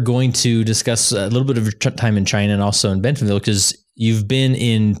we're going to discuss a little bit of your time in China and also in Bentonville, because you've been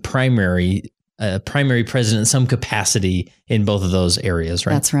in primary president in some capacity in both of those areas,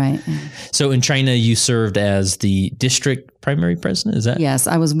 right? That's right. So in China, you served as the district primary president, is that? Yes,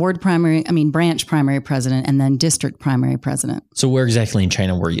 I was branch primary president and then district primary president. So where exactly in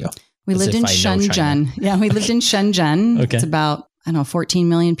China were you? We lived in Shenzhen. Yeah, we lived in Shenzhen. Okay. It's about 14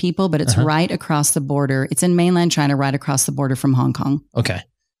 million people, but it's right across the border. It's in mainland China, right across the border from Hong Kong. Okay.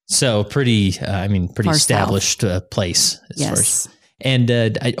 So pretty established place. Yes. And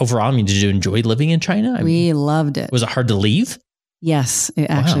overall, did you enjoy living in China? We loved it. Was it hard to leave? Yes,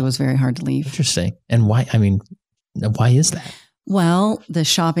 it actually was very hard to leave. Interesting. And why? Why is that? Well, the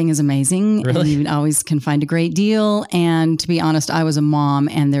shopping is amazing. Really? And you always can find a great deal. And to be honest, I was a mom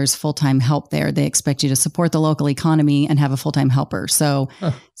and there's full-time help there. They expect you to support the local economy and have a full-time helper. So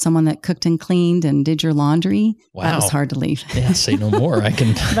someone that cooked and cleaned and did your laundry, that was hard to leave. Yeah, say no more. I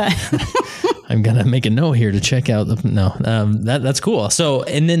can... I'm going to make a note here to check out that's cool. So,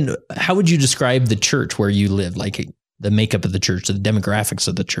 and then how would you describe the church where you live? Like the makeup of the church, the demographics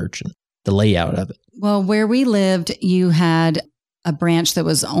of the church and the layout of it? Well, where we lived, you had a branch that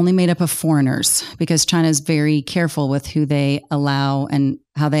was only made up of foreigners, because China is very careful with who they allow and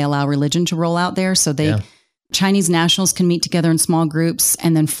how they allow religion to roll out there. So Chinese nationals can meet together in small groups,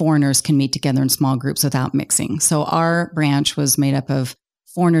 and then foreigners can meet together in small groups without mixing. So our branch was made up of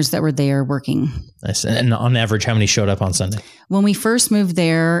foreigners that were there working. Nice. And on average, how many showed up on Sunday? When we first moved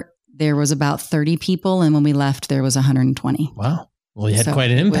there was about 30 people. And when we left, there was 120. Wow. Well, you had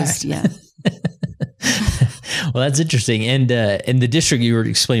quite an impact. Well, that's interesting. And in the district you were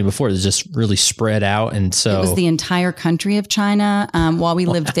explaining before, is just really spread out. And so it was the entire country of China. While we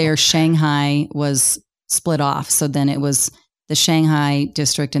lived there, Shanghai was split off. So then it was the Shanghai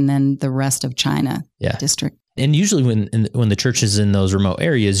district and then the rest of China district. And usually when the church is in those remote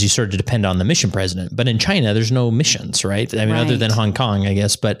areas, you sort of depend on the mission president. But in China, there's no missions, right? Other than Hong Kong, I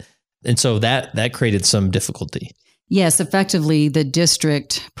guess. And so that created some difficulty. Yes, effectively, the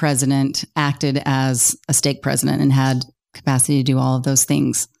district president acted as a stake president and had capacity to do all of those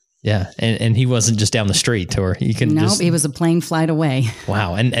things. Yeah, and he wasn't just down the street, or he can. No, he was a plane flight away.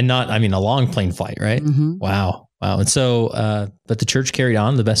 Wow, and not a long plane flight, right? Mm-hmm. Wow. And so, but the church carried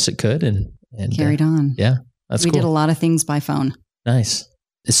on the best it could, and carried on. Yeah. We did a lot of things by phone. Nice.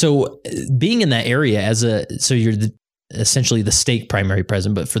 So being in that area so you're essentially the stake primary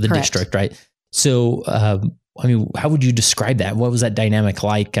president, but for the Correct. district, right? So, how would you describe that? What was that dynamic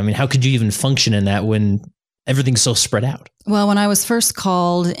like? I mean, how could you even function in that when everything's so spread out? Well, when I was first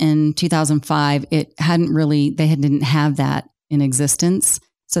called in 2005, they didn't have that in existence.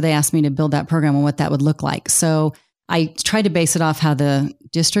 So they asked me to build that program and what that would look like. So I tried to base it off how the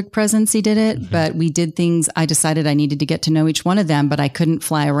district presidency did it, but we did things. I decided I needed to get to know each one of them, but I couldn't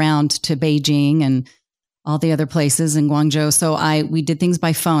fly around to Beijing and all the other places in Guangzhou. So we did things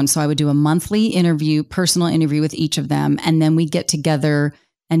by phone. So I would do a monthly personal interview with each of them. And then we'd get together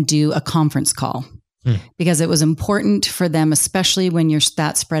and do a conference call because it was important for them, especially when you're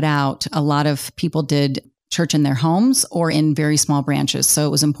that spread out. A lot of people did church in their homes or in very small branches. So it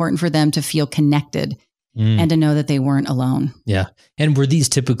was important for them to feel connected and to know that they weren't alone. Yeah. And were these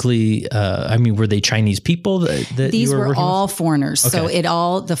typically, were they Chinese people that these you were working all with? Foreigners. Okay.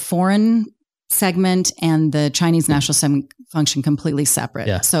 So the foreign segment and the Chinese national segment function completely separate.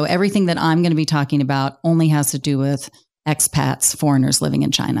 Yeah. So everything that I'm going to be talking about only has to do with expats, foreigners living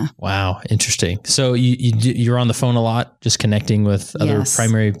in China. Wow. Interesting. So you're on the phone a lot, just connecting with other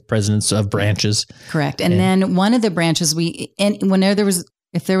primary presidents of branches. Correct. And then one of the branches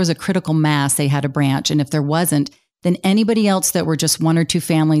if there was a critical mass, they had a branch. And if there wasn't, then anybody else that were just one or two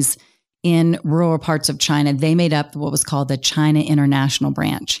families in rural parts of China, they made up what was called the China International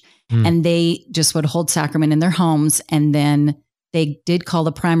Branch. And they just would hold sacrament in their homes. And then they did call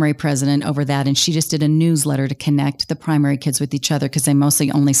the primary president over that. And she just did a newsletter to connect the primary kids with each other because they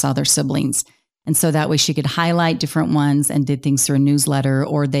mostly only saw their siblings. And so that way she could highlight different ones and did things through a newsletter,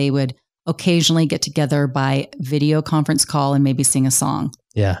 or they would occasionally get together by video conference call and maybe sing a song.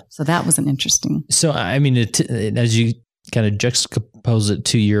 Yeah. So that was an interesting. So, as you kind of juxtapose it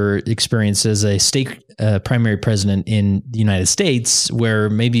to your experience as a stake primary president in the United States, where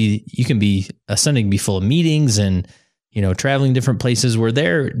maybe you can be a Sunday can be full of meetings and, traveling different places.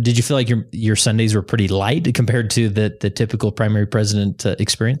 Did you feel like your Sundays were pretty light compared to the typical primary president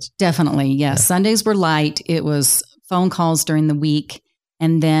experience? Definitely. Yes. Yeah. Sundays were light. It was phone calls during the week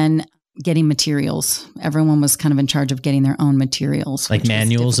and then getting materials. Everyone was kind of in charge of getting their own materials. Like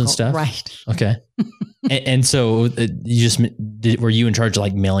manuals and stuff? Right. Okay. and so were you in charge of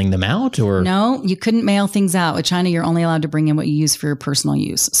like mailing them out or? No, you couldn't mail things out. With China, you're only allowed to bring in what you use for your personal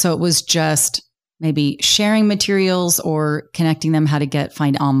use. So it was just maybe sharing materials or connecting them how to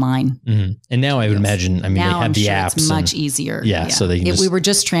find online. Mm-hmm. And now I would imagine, they have the apps. It's much easier. Yeah. So they can we were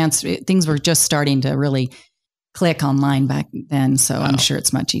just things were just starting to really click online back then. So wow. I'm sure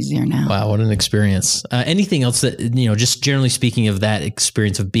it's much easier now. Wow. What an experience. Anything else that, just generally speaking of that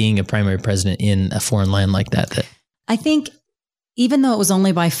experience of being a primary president in a foreign land like that? I think even though it was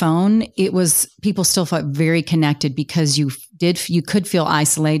only by phone, people still felt very connected because you could feel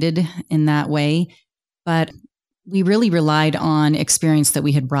isolated in that way, but we really relied on experience that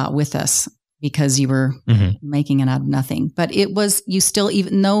we had brought with us because you were making it out of nothing. But you still,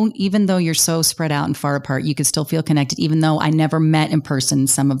 even though you're so spread out and far apart, you could still feel connected, even though I never met in person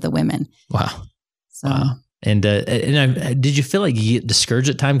some of the women. Wow. So. Wow. And did you feel like you get discouraged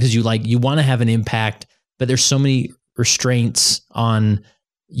at times because you want to have an impact, but there's so many restraints on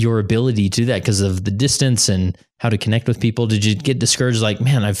your ability to do that because of the distance and how to connect with people? Did you get discouraged? Like,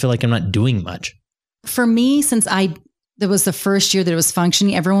 man, I feel like I'm not doing much. For me, since that was the first year that it was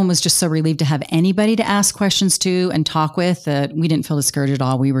functioning, everyone was just so relieved to have anybody to ask questions to and talk with that we didn't feel discouraged at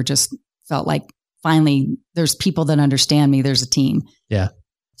all. We were just felt like finally there's people that understand me. There's a team. Yeah.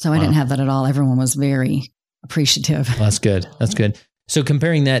 So I didn't have that at all. Everyone was very appreciative. Well, that's good. That's good. So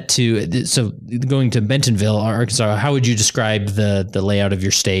comparing that to, going to Bentonville, Arkansas, how would you describe the layout of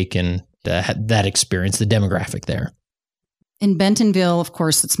your stake and that experience, the demographic there? In Bentonville, of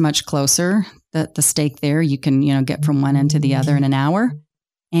course, it's much closer. The stake there, you can, get from one end to the other in an hour.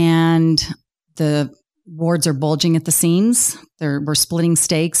 And the wards are bulging at the seams. We're splitting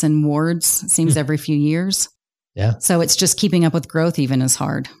stakes and wards, it seems, every few years. Yeah. So it's just keeping up with growth even is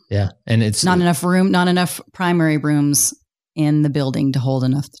hard. Yeah. And it's not enough primary rooms in the building to hold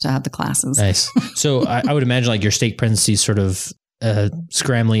enough to have the classes. Nice. So I would imagine like your stake presidency is sort of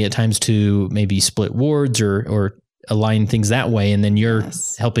scrambling at times to maybe split wards or align things that way. And then you're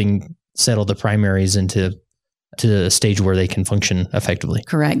helping settle the primaries to a stage where they can function effectively.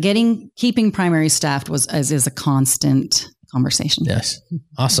 Correct. Keeping primary staffed is a constant conversation. Yes.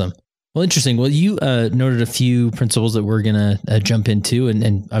 Awesome. Well, interesting. Well, you noted a few principles that we're going to jump into,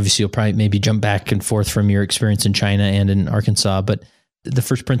 and obviously you'll probably maybe jump back and forth from your experience in China and in Arkansas. But the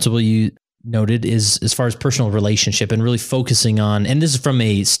first principle you noted is as far as personal relationship and really focusing on, and this is from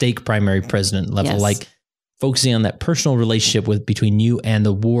a stake primary president level, like focusing on that personal relationship between you and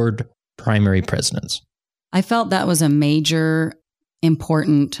the ward primary presidents? I felt that was a major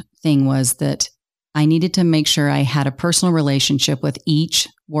important thing, was that I needed to make sure I had a personal relationship with each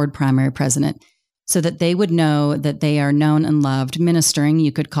ward primary president so that they would know that they are known and loved, ministering,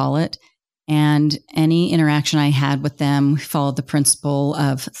 you could call it. And any interaction I had with them followed the principle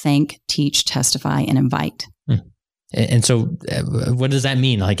of thank, teach, testify, and invite. And so what does that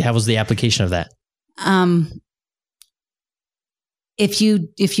mean? Like, how was the application of that? If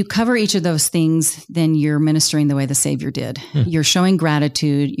you cover each of those things, then you're ministering the way the Savior did. You're showing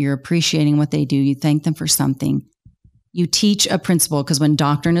gratitude. You're appreciating what they do. You thank them for something. You teach a principle, because when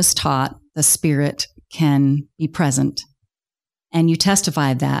doctrine is taught, the Spirit can be present. And you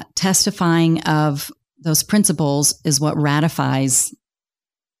testify that. Testifying of those principles is what ratifies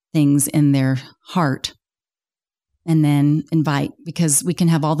things in their heart. And then invite, because we can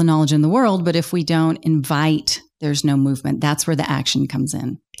have all the knowledge in the world, but if we don't invite, there's no movement. That's where the action comes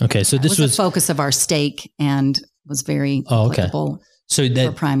in. Okay, so this was the focus of our stake and was very applicable. So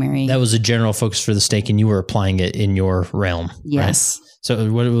that primary. That was a general focus for the stake, and you were applying it in your realm. Yes. Right?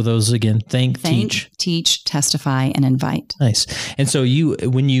 So what were those again? Thank, teach, testify, and invite. Nice. And so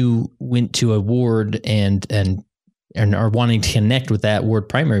when you went to a ward and are wanting to connect with that ward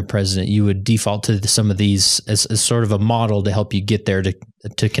primary president, you would default to some of these as sort of a model to help you get there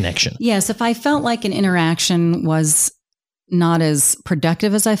to connection. Yes. If I felt like an interaction was not as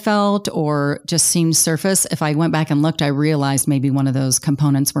productive as I felt, or just seemed surface, if I went back and looked, I realized maybe one of those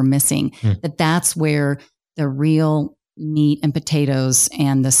components were missing, that's where the real meat and potatoes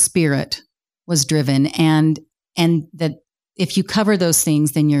and the Spirit was driven. And that if you cover those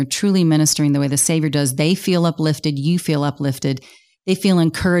things, then you're truly ministering the way the Savior does. They feel uplifted. You feel uplifted. They feel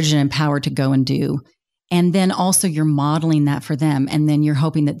encouraged and empowered to go and do. And then also you're modeling that for them. And then you're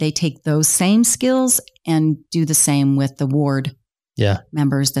hoping that they take those same skills and do the same with the ward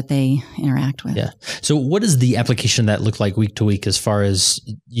members that they interact with. Yeah. So what does the application of that look like week to week, as far as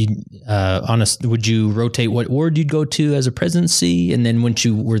would you rotate what ward you'd go to as a presidency? And then once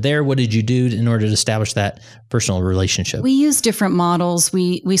you were there, what did you do in order to establish that personal relationship? We use different models.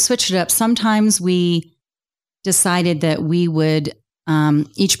 We switched it up. Sometimes we decided that we would,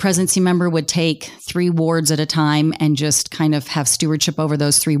 each presidency member would take 3 wards at a time and just kind of have stewardship over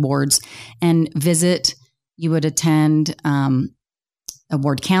those 3 wards and visit. You would attend, a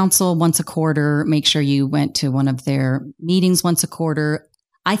ward council once a quarter, make sure you went to one of their meetings once a quarter.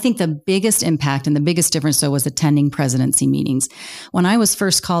 I think the biggest impact and the biggest difference, though, was attending presidency meetings. When I was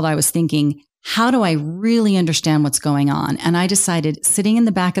first called, I was thinking, how do I really understand what's going on? And I decided, sitting in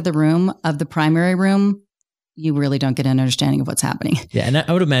the back of the room, of the primary room, you really don't get an understanding of what's happening. Yeah. And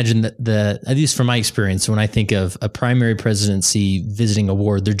I would imagine that at least from my experience, when I think of a primary presidency visiting a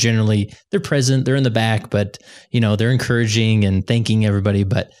ward, they're present, they're in the back, but they're encouraging and thanking everybody,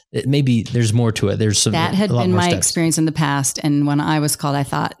 but maybe there's more to it. That had been my experience in the past. And when I was called, I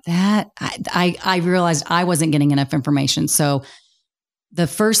thought that I realized I wasn't getting enough information. So the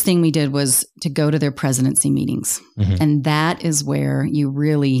first thing we did was to go to their presidency meetings. And that is where you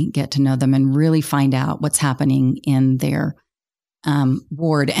really get to know them and really find out what's happening in their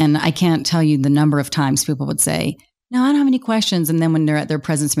ward. And I can't tell you the number of times people would say, no, I don't have any questions. And then when they're at their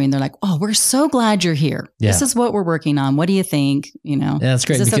presidency meeting, they're like, oh, we're so glad you're here. Yeah. This is what we're working on. What do you think? Yeah, that's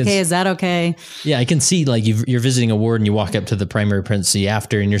great. Is this okay? Is that okay? Yeah, I can see like you're visiting a ward and you walk up to the primary presidency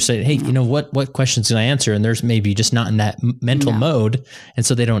after and you're saying, hey, what questions can I answer? And there's maybe just not in that mental mode. And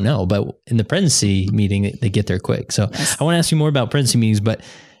so they don't know. But in the presidency meeting, they get there quick. So I want to ask you more about presidency meetings, but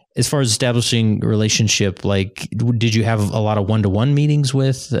as far as establishing a relationship, like, did you have a lot of one-to-one meetings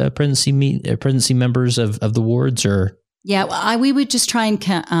with presidency members of the wards, or? Yeah, well, we would just try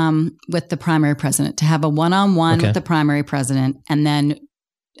and with the primary president to have a one-on-one with the primary president, and then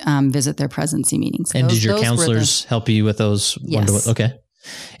visit their presidency meetings. And did your counselors help you with those one-to-one? Okay.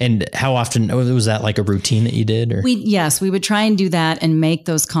 And how often was that, like a routine that you did? Or? We would try and do that and make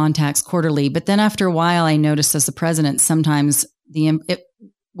those contacts quarterly. But then after a while, I noticed as the president, sometimes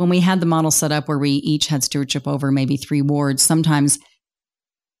when we had the model set up where we each had stewardship over maybe 3 wards, sometimes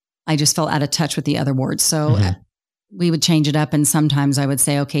I just felt out of touch with the other wards. So we would change it up. And sometimes I would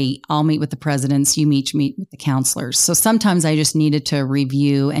say, okay, I'll meet with the presidents, you meet with the counselors. So sometimes I just needed to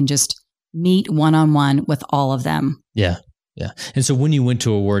review and just meet one-on-one with all of them. Yeah. Yeah. And so when you went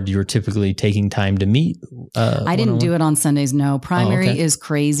to a ward, you were typically taking time to meet? I didn't do it on Sundays. No. Primary is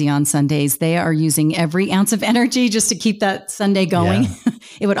crazy on Sundays. They are using every ounce of energy just to keep that Sunday going. Yeah.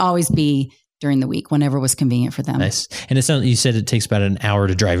 It would always be during the week, whenever was convenient for them. Nice. And it sounds, you said it takes about an hour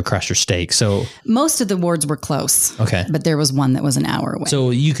to drive across your stake. So most of the wards were close. Okay. But there was one that was an hour away.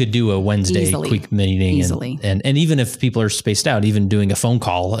 So you could do a Wednesday quick meeting. Easily. And even if people are spaced out, even doing a phone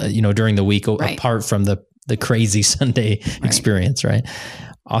call, during the week, apart from the crazy Sunday experience, right?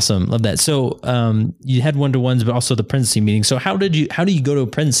 Awesome. Love that. So you had one-to-ones, but also the presidency meeting. So how do you go to a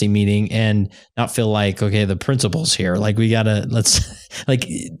presidency meeting and not feel like, okay, the principal's here, like we gotta,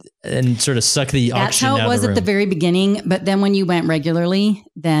 and sort of suck the oxygen out of the room? That's how it was at the very beginning. But then when you went regularly,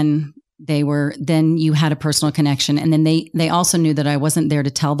 then you had a personal connection. And then they also knew that I wasn't there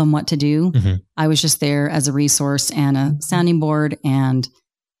to tell them what to do. Mm-hmm. I was just there as a resource and a sounding board and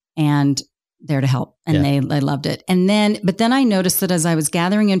there to help. And they loved it. But then I noticed that as I was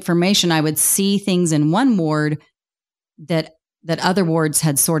gathering information, I would see things in one ward that other wards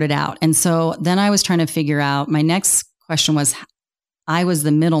had sorted out. And so then I was trying to figure out, my next question was, I was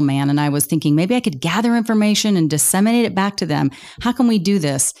the middleman and I was thinking maybe I could gather information and disseminate it back to them. How can we do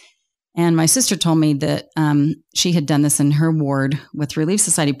this? And my sister told me that she had done this in her ward with Relief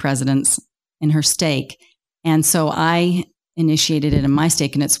Society presidents in her stake. And so I initiated it in my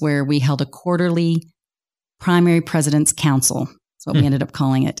stake, and it's where we held a quarterly primary presidents council. That's what we ended up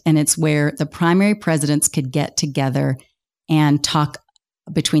calling it. And it's where the primary presidents could get together and talk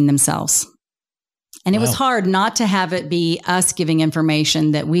between themselves. And it was hard not to have it be us giving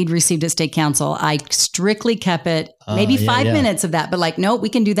information that we'd received at State Council. I strictly kept it, maybe 5 minutes of that, but no, we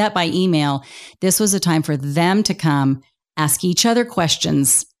can do that by email. This was a time for them to come, ask each other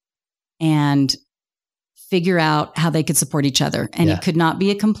questions, and figure out how they could support each other. And it could not be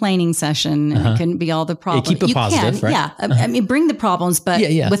a complaining session. And it couldn't be all the problems. Keep it positive, right? Yeah. I mean, bring the problems, but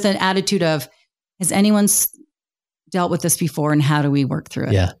with an attitude of, has anyone dealt with this before and how do we work through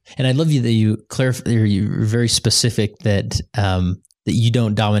it? Yeah. And I love you that you clarify, you're very specific that you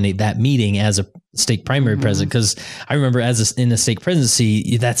don't dominate that meeting as a stake primary president. Because I remember in the stake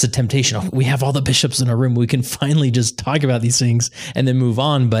presidency, that's a temptation. Oh, we have all the bishops in a room. We can finally just talk about these things and then move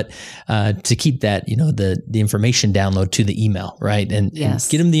on. But to keep that, the information download to the email, right? And get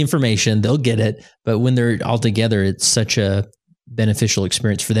them the information, they'll get it. But when they're all together, it's such a beneficial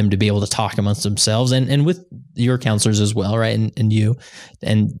experience for them to be able to talk amongst themselves and with your counselors as well, right? And you,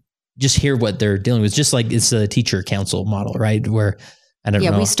 and just hear what they're dealing with. Just like it's a teacher council model, right? Where I don't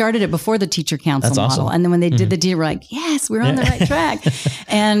know. We started it before the teacher council model. Awesome. And then when they did the deal, we're like, yes, we're on the right track.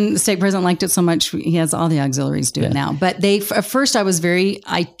 And the stake president liked it so much. He has all the auxiliaries do it now. But at first I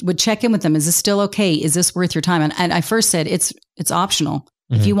would check in with them. Is this still okay? Is this worth your time? And I first said, it's optional.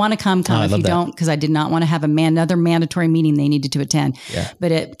 If you want to come. If you don't, because I did not want to have another mandatory meeting they needed to attend. Yeah.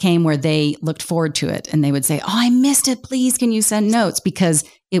 But it came where they looked forward to it and they would say, oh, I missed it. Please, can you send notes? Because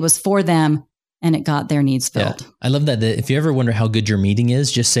it was for them and it got their needs filled. Yeah. I love that if you ever wonder how good your meeting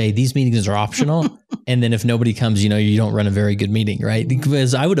is, just say these meetings are optional. And then if nobody comes, you don't run a very good meeting, right?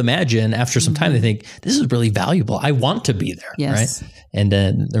 Because I would imagine after some time, they think this is really valuable. I want to be there, right? And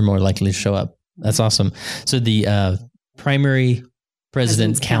they're more likely to show up. That's awesome. So the primary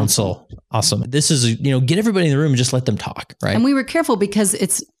President's Council. Awesome. This is, get everybody in the room and just let them talk, right? And we were careful because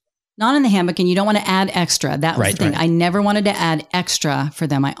it's not in the handbook and you don't want to add extra. That was the thing. I never wanted to add extra for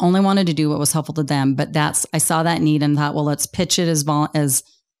them. I only wanted to do what was helpful to them. But I saw that need and thought, well, let's pitch it as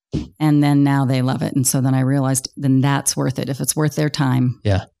and then now they love it. And so then I realized then that's worth it. If it's worth their time.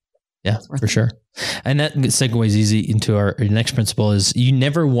 Yeah. Yeah, for sure. And that segues easy into our next principle is you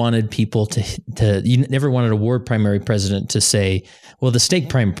never wanted people you never wanted a ward primary president to say, well, the stake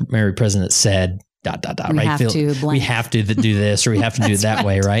primary president said ... We right? We have to do this or we have to do it that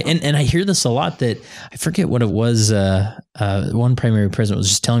way, right? And I hear this a lot that I forget what it was. One primary president was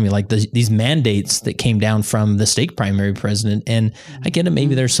just telling me these mandates that came down from the stake primary president. And I get it.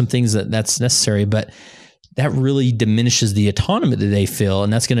 Maybe there's some things that's necessary, but that really diminishes the autonomy that they feel,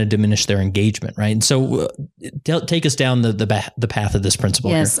 and that's going to diminish their engagement, right? And so take us down the path of this principle.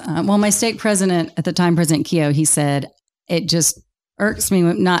 Yes. Well, my stake president at the time, President Keogh, he said, it just irks me,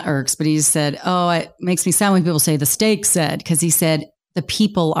 not irks, but he said, it makes me sound when people say the stake said, because he said the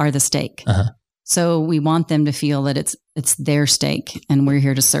people are the stake. So we want them to feel that it's their stake and we're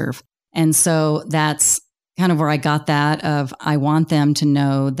here to serve. And so that's kind of where I got that of, I want them to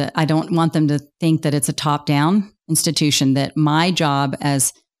know that I don't want them to think that it's a top-down institution, that my job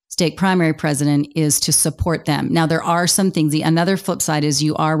as stake primary president is to support them. Now, there are some things, another flip side is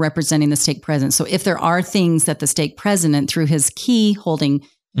you are representing the stake president. So if there are things that the stake president through his key holding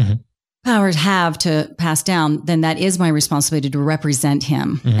powers have to pass down, then that is my responsibility to represent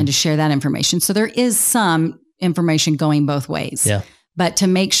him and to share that information. So there is some information going both ways, but to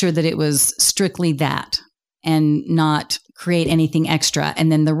make sure that it was strictly that and not create anything extra.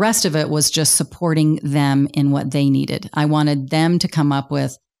 And then the rest of it was just supporting them in what they needed. I wanted them to come up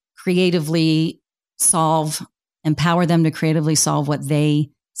with empower them to creatively solve what they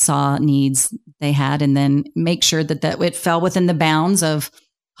saw needs they had, and then make sure that it fell within the bounds of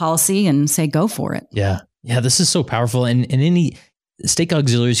policy and say, go for it. Yeah. Yeah. This is so powerful. And any stake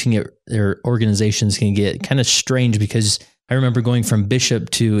auxiliaries their organizations can get kind of strange, because I remember going from bishop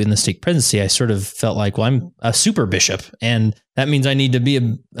to in the stake presidency, I sort of felt like, well, I'm a super bishop, and that means I need to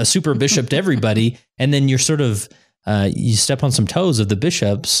be a super bishop to everybody. And then you're sort of, you step on some toes of the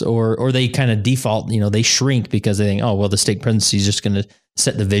bishops, or they kind of default, they shrink because they think, oh, well, the stake presidency is just going to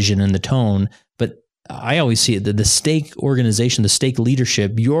set the vision and the tone. But I always see it that the stake organization, the stake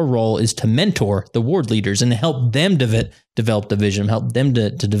leadership, your role is to mentor the ward leaders and help them develop the vision, help them to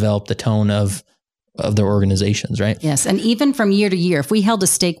develop the tone of their organizations, right? Yes. And even from year to year, if we held a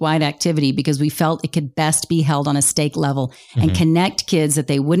stake-wide activity because we felt it could best be held on a stake level and connect kids that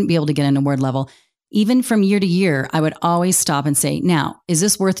they wouldn't be able to get in a ward level, even from year to year, I would always stop and say, now, is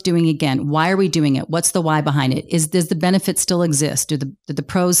this worth doing again? Why are we doing it? What's the why behind it? Does the benefit still exist? Do the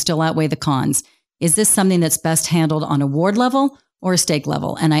pros still outweigh the cons? Is this something that's best handled on a ward level or a stake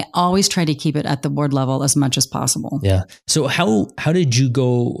level? And I always try to keep it at the ward level as much as possible. Yeah. So how did you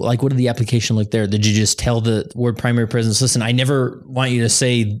go, like, what did the application look there? Did you just tell the ward primary presidents, listen, I never want you to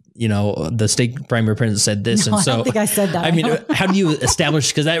say, the stake primary president said this. No, and so I don't think I said that. I mean, how do you establish,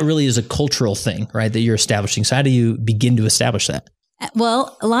 because that really is a cultural thing, right? That you're establishing. So how do you begin to establish that?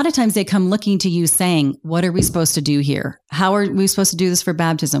 Well, a lot of times they come looking to you saying, what are we supposed to do here? How are we supposed to do this for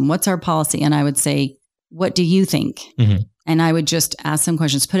baptism? What's our policy? And I would say, what do you think? Mm-hmm. And I would just ask some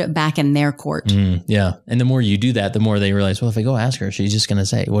questions, put it back in their court. Yeah. And the more you do that, the more they realize, well, if I go ask her, she's just going to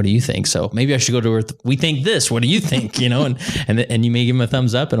say, what do you think? So maybe I should go to her. We think this, what do you think? And you may give them a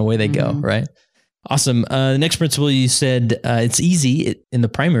thumbs up and away they go. Right. Awesome. The next principle, you said it's easy in the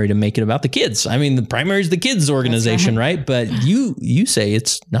primary to make it about the kids. I mean, the primary is the kids organization, right? But you say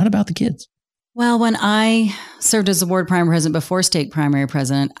it's not about the kids. Well, when I served as a ward primary president before stake primary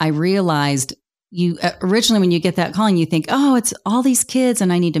president, I realized originally when you get that calling, you think, oh, it's all these kids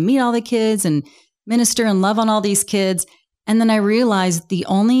and I need to meet all the kids and minister and love on all these kids. And then I realized the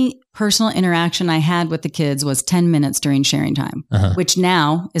only personal interaction I had with the kids was 10 minutes during sharing time, which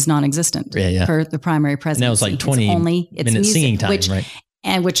now is non-existent for the primary presidency. Now it's like 20 minutes music, singing time, right?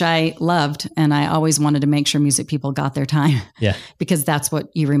 And which I loved. And I always wanted to make sure music people got their time because that's what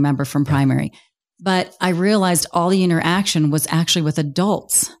you remember from primary. But I realized all the interaction was actually with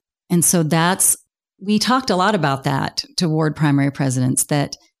adults. And so we talked a lot about that to ward primary presidents,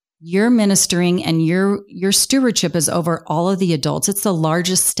 that you're ministering and your stewardship is over all of the adults. It's the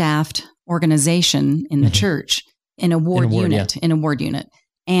largest staffed organization in the church in a ward unit.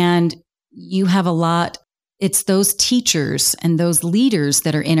 And you have a lot, it's those teachers and those leaders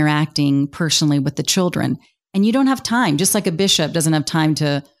that are interacting personally with the children. And you don't have time, just like a bishop doesn't have time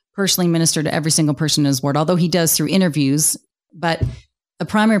to personally minister to every single person in his ward, although he does through interviews. But a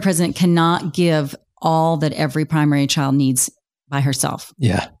primary president cannot give all that every primary child needs by herself.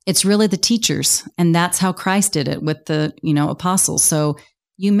 Yeah. It's really the teachers. And that's how Christ did it with the, apostles. So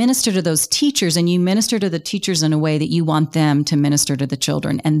you minister to those teachers and you minister to the teachers in a way that you want them to minister to the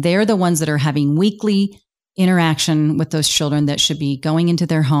children. And they're the ones that are having weekly interaction with those children that should be going into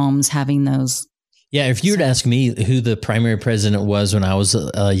their homes, having those. Yeah, if you were to ask me who the primary president was when I was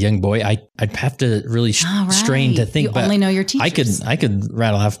a young boy, I'd have to really strain to think. You only know your teachers. I could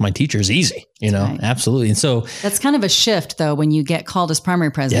rattle off my teachers easy, absolutely. And so that's kind of a shift, though, when you get called as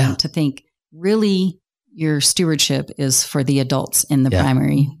primary president to think really your stewardship is for the adults in the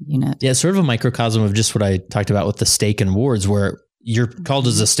primary unit. Yeah, sort of a microcosm of just what I talked about with the stake and wards, where you're called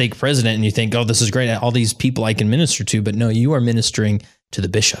as a stake president and you think, oh, this is great, all these people I can minister to. But no, you are ministering to the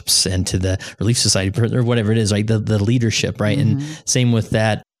bishops and to the Relief Society or whatever it is, right? The leadership, right? And same with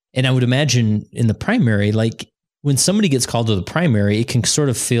that. And I would imagine in the primary, like when somebody gets called to the primary, it can sort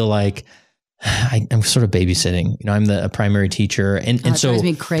of feel like I'm sort of babysitting. I'm a primary teacher. And so it drives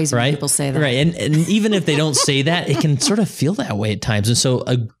me crazy when people say that. Right. And even if they don't say that, it can sort of feel that way at times. And so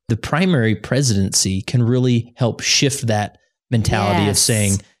the primary presidency can really help shift that mentality of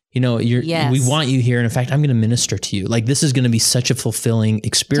saying, we want you here. And in fact, I'm going to minister to you. Like, this is going to be such a fulfilling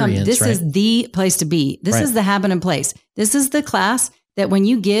experience. Tom, this is the place to be. This is the happening place. This is the class that when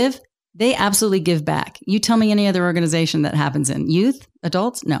you give, they absolutely give back. You tell me any other organization that happens in youth,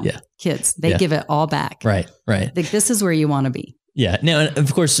 adults? No, kids. They give it all back. Right. Like, this is where you want to be. Yeah. Now,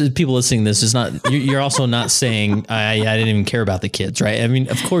 of course, people listening to this is not, you're also not saying, I didn't even care about the kids, right? I mean,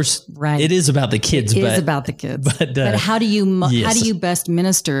 of course, it is about the kids. It is about the kids. But how do you best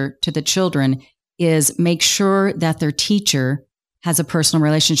minister to the children is make sure that their teacher has a personal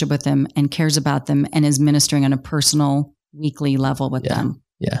relationship with them and cares about them and is ministering on a personal weekly level with them.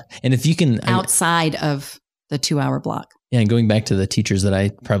 Yeah. And if you can outside of the 2-hour block. Yeah. And going back to the teachers that I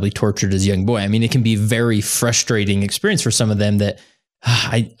probably tortured as a young boy, I mean, it can be a very frustrating experience for some of them that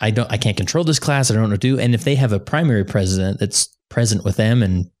I can't control this class. I don't know what to do. And if they have a primary president that's present with them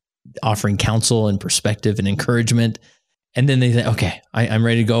and offering counsel and perspective and encouragement, and then they think, okay, I'm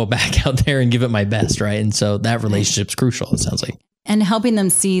ready to go back out there and give it my best. Right. And so that relationship's crucial, it sounds like. And helping them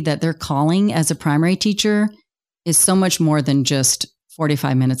see that their calling as a primary teacher is so much more than just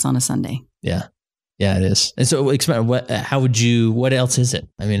 45 minutes on a Sunday. Yeah. Yeah, it is. And so what else is it?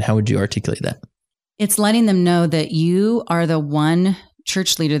 I mean, how would you articulate that? It's letting them know that you are the one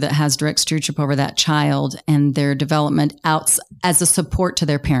church leader that has direct stewardship over that child and their development out as a support to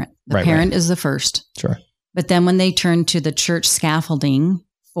their parent. The parent is the first. Sure. But then when they turn to the church scaffolding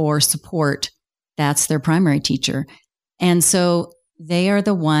for support, that's their primary teacher. And so they are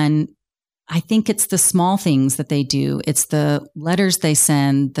the one, I think it's the small things that they do. It's the letters they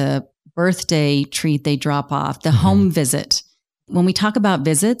send, the birthday treat they drop off, the home visit. When we talk about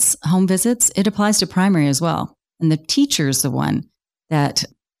visits, home visits, it applies to primary as well. And the teacher is the one that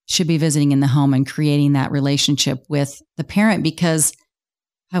should be visiting in the home and creating that relationship with the parent, because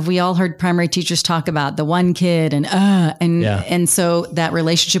have we all heard primary teachers talk about the one kid and so that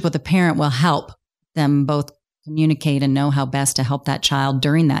relationship with the parent will help them both communicate and know how best to help that child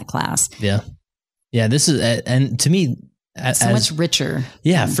during that class. Yeah. Yeah. This is, and to me, so much richer.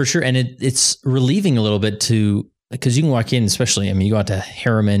 Yeah, for sure. And it's relieving a little bit because you can walk in, especially, I mean, you go out to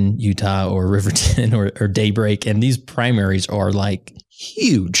Harriman, Utah or Riverton or Daybreak, and these primaries are like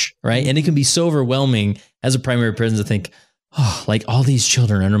huge, right? And it can be so overwhelming as a primary president to think, oh, like all these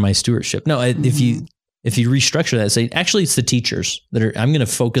children under my stewardship. No, if you restructure that, say, actually, it's the teachers I'm going to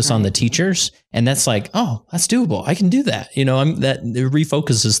focus on the teachers. And that's like, oh, that's doable. I can do that. That it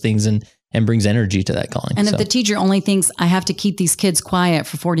refocuses things and brings energy to that calling. And if the teacher only thinks I have to keep these kids quiet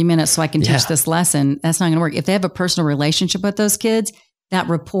for 40 minutes so I can teach this lesson, that's not going to work. If they have a personal relationship with those kids, that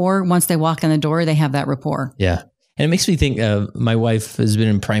rapport, once they walk in the door, they have that rapport. Yeah. And it makes me think my wife has been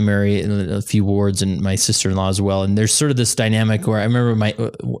in primary in a few wards and my sister-in-law as well. And there's sort of this dynamic where I remember my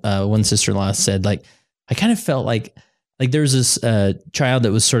one sister-in-law said, like, I kind of felt like there was this child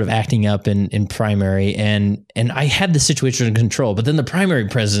that was sort of acting up in primary and I had the situation in control, but then the primary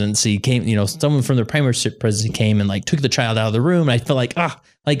presidency came, someone from the primary presidency came and like took the child out of the room. And I felt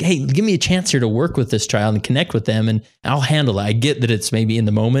like, hey, give me a chance here to work with this child and connect with them and I'll handle it. I get that it's maybe in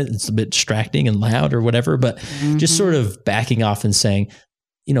the moment, it's a bit distracting and loud or whatever, but just sort of backing off and saying,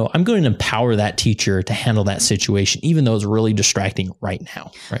 I'm going to empower that teacher to handle that situation, even though it's really distracting right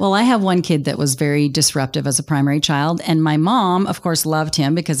now. Right? Well, I have one kid that was very disruptive as a primary child. And my mom, of course, loved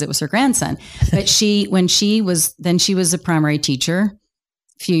him because it was her grandson. But she was a primary teacher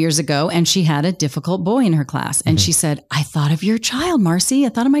a few years ago, and she had a difficult boy in her class. And she said, I thought of your child, Marcy. I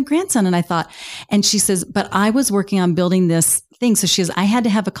thought of my grandson. And she says, but I was working on building this thing. So she says, I had to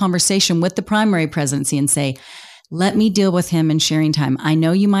have a conversation with the primary presidency and say, let me deal with him in sharing time. I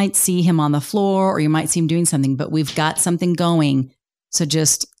know you might see him on the floor or you might see him doing something, but we've got something going. So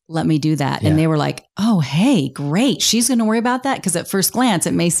just let me do that. Yeah. And they were like, oh, hey, great. She's going to worry about that. Because at first glance,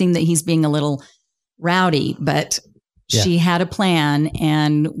 it may seem that he's being a little rowdy, but she had a plan.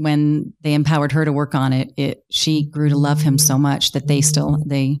 And when they empowered her to work on it, she grew to love him so much that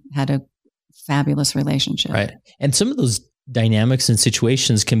they had a fabulous relationship. Right. And some of those dynamics and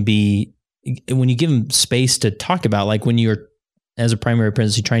situations can be, when you give them space to talk about, like when you're as a primary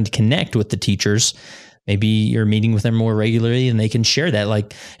presidency trying to connect with the teachers, maybe you're meeting with them more regularly and they can share that,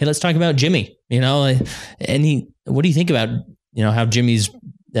 like, hey, let's talk about Jimmy, and what do you think about, how Jimmy's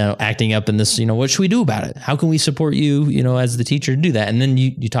acting up in this, what should we do about it? How can we support you, as the teacher to do that? And then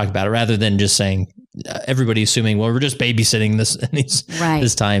you talk about it rather than just saying, everybody assuming, well, we're just babysitting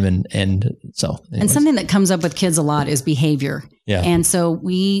this time. And so, anyways. And something that comes up with kids a lot is behavior. Yeah. And so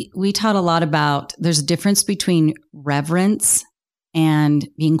we taught a lot about, there's a difference between reverence and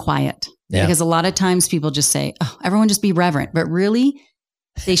being quiet. Yeah. Because a lot of times people just say, oh, everyone just be reverent. But really,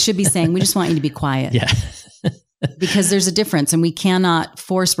 they should be saying, we just want you to be quiet. Yeah. Because there's a difference and we cannot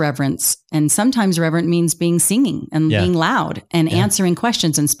force reverence. And sometimes reverent means being being loud and answering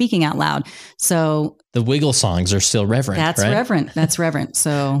questions and speaking out loud. So the Wiggle songs are still reverent. That's right? reverent. That's reverent.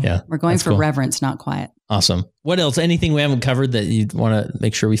 So we're going for reverence, not quiet. Awesome. What else? Anything we haven't covered that you'd want to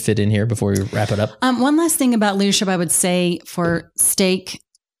make sure we fit in here before we wrap it up? One last thing about leadership, I would say for stake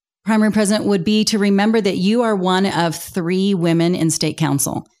primary president would be to remember that you are one of 3 women in state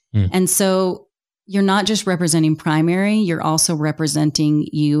council. And so you're not just representing primary, you're also representing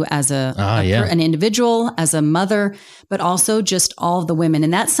you as an individual, as a mother, but also just all of the women.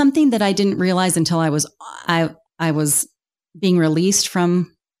 And that's something that I didn't realize until I was being released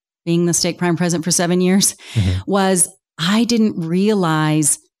from being the stake prime president for 7 years, was I didn't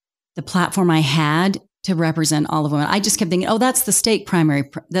realize the platform I had to represent all of women. I just kept thinking, oh, that's the stake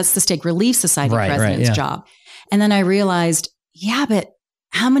that's the Stake Relief Society president's job. And then I realized, yeah, but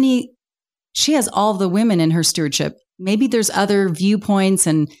she has all of the women in her stewardship. Maybe there's other viewpoints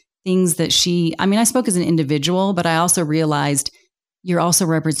and things that I spoke as an individual, but I also realized you're also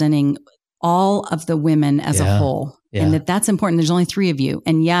representing all of the women as a whole. Yeah. And that's important. There's only 3 of you.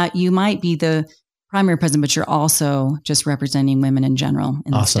 And you might be the primary president, but you're also just representing women in general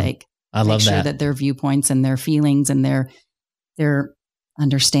in the stake. I love that. Make sure that their viewpoints and their feelings and their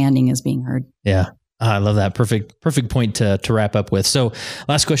understanding is being heard. Yeah. I love that. Perfect point to wrap up with. So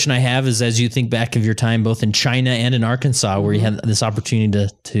last question I have is, as you think back of your time, both in China and in Arkansas, where you had this opportunity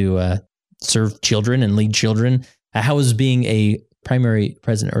to serve children and lead children, how has being a primary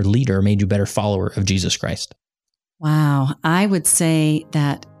president or leader made you a better follower of Jesus Christ? Wow. I would say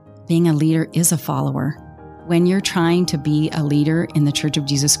that being a leader is a follower. When you're trying to be a leader in the Church of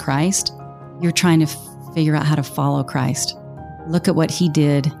Jesus Christ, you're trying to figure out how to follow Christ. Look at what he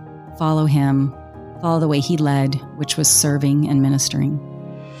did, follow him, follow the way he led, which was serving and ministering.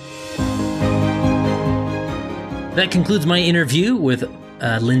 That concludes my interview with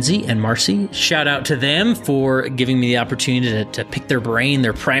Lindsay and Marcy. Shout out to them for giving me the opportunity to pick their brain,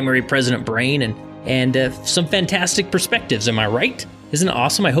 their primary president brain, and some fantastic perspectives. Am I right? Isn't it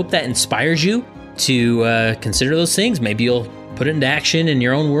awesome? I hope that inspires you to consider those things. Maybe you'll put it into action in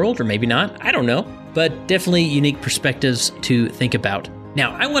your own world, or maybe not. I don't know. But definitely unique perspectives to think about.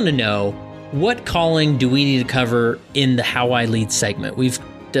 Now, I want to know, what calling do we need to cover in the How I Lead segment? We've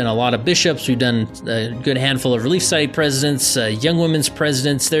done a lot of bishops. We've done a good handful of Relief Society presidents, young women's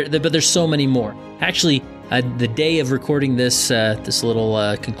presidents, but there's so many more. Actually, the day of recording this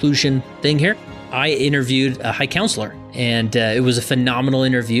little conclusion thing here, I interviewed a high counselor, and it was a phenomenal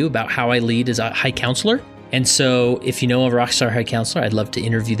interview about how I lead as a high counselor. And so if you know a Rockstar High Counselor, I'd love to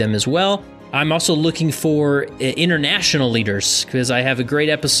interview them as well. I'm also looking for international leaders, because I have a great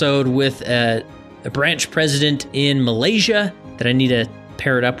episode with a branch president in Malaysia that I need to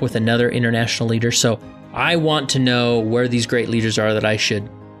pair it up with another international leader. So I want to know where these great leaders are that I should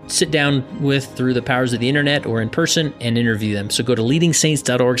sit down with through the powers of the internet or in person and interview them. So go to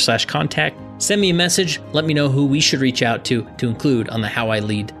leadingsaints.org/contact, send me a message, let me know who we should reach out to include on the How I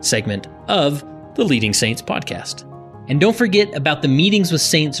Lead segment of the Leading Saints podcast. And don't forget about the Meetings with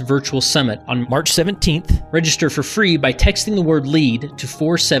Saints virtual summit on March 17th. Register for free by texting the word LEAD to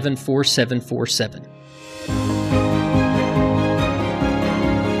 474747.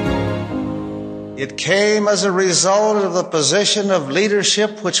 It came as a result of the position of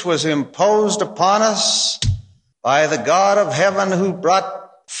leadership which was imposed upon us by the God of heaven, who brought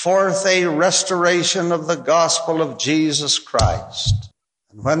forth a restoration of the gospel of Jesus Christ.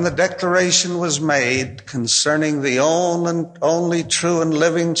 And when the declaration was made concerning the only true and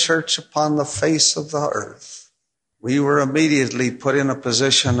living church upon the face of the earth, we were immediately put in a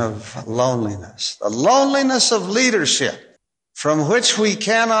position of loneliness, the loneliness of leadership, from which we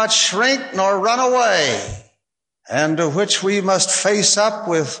cannot shrink nor run away, and to which we must face up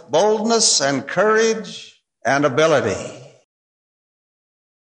with boldness and courage and ability.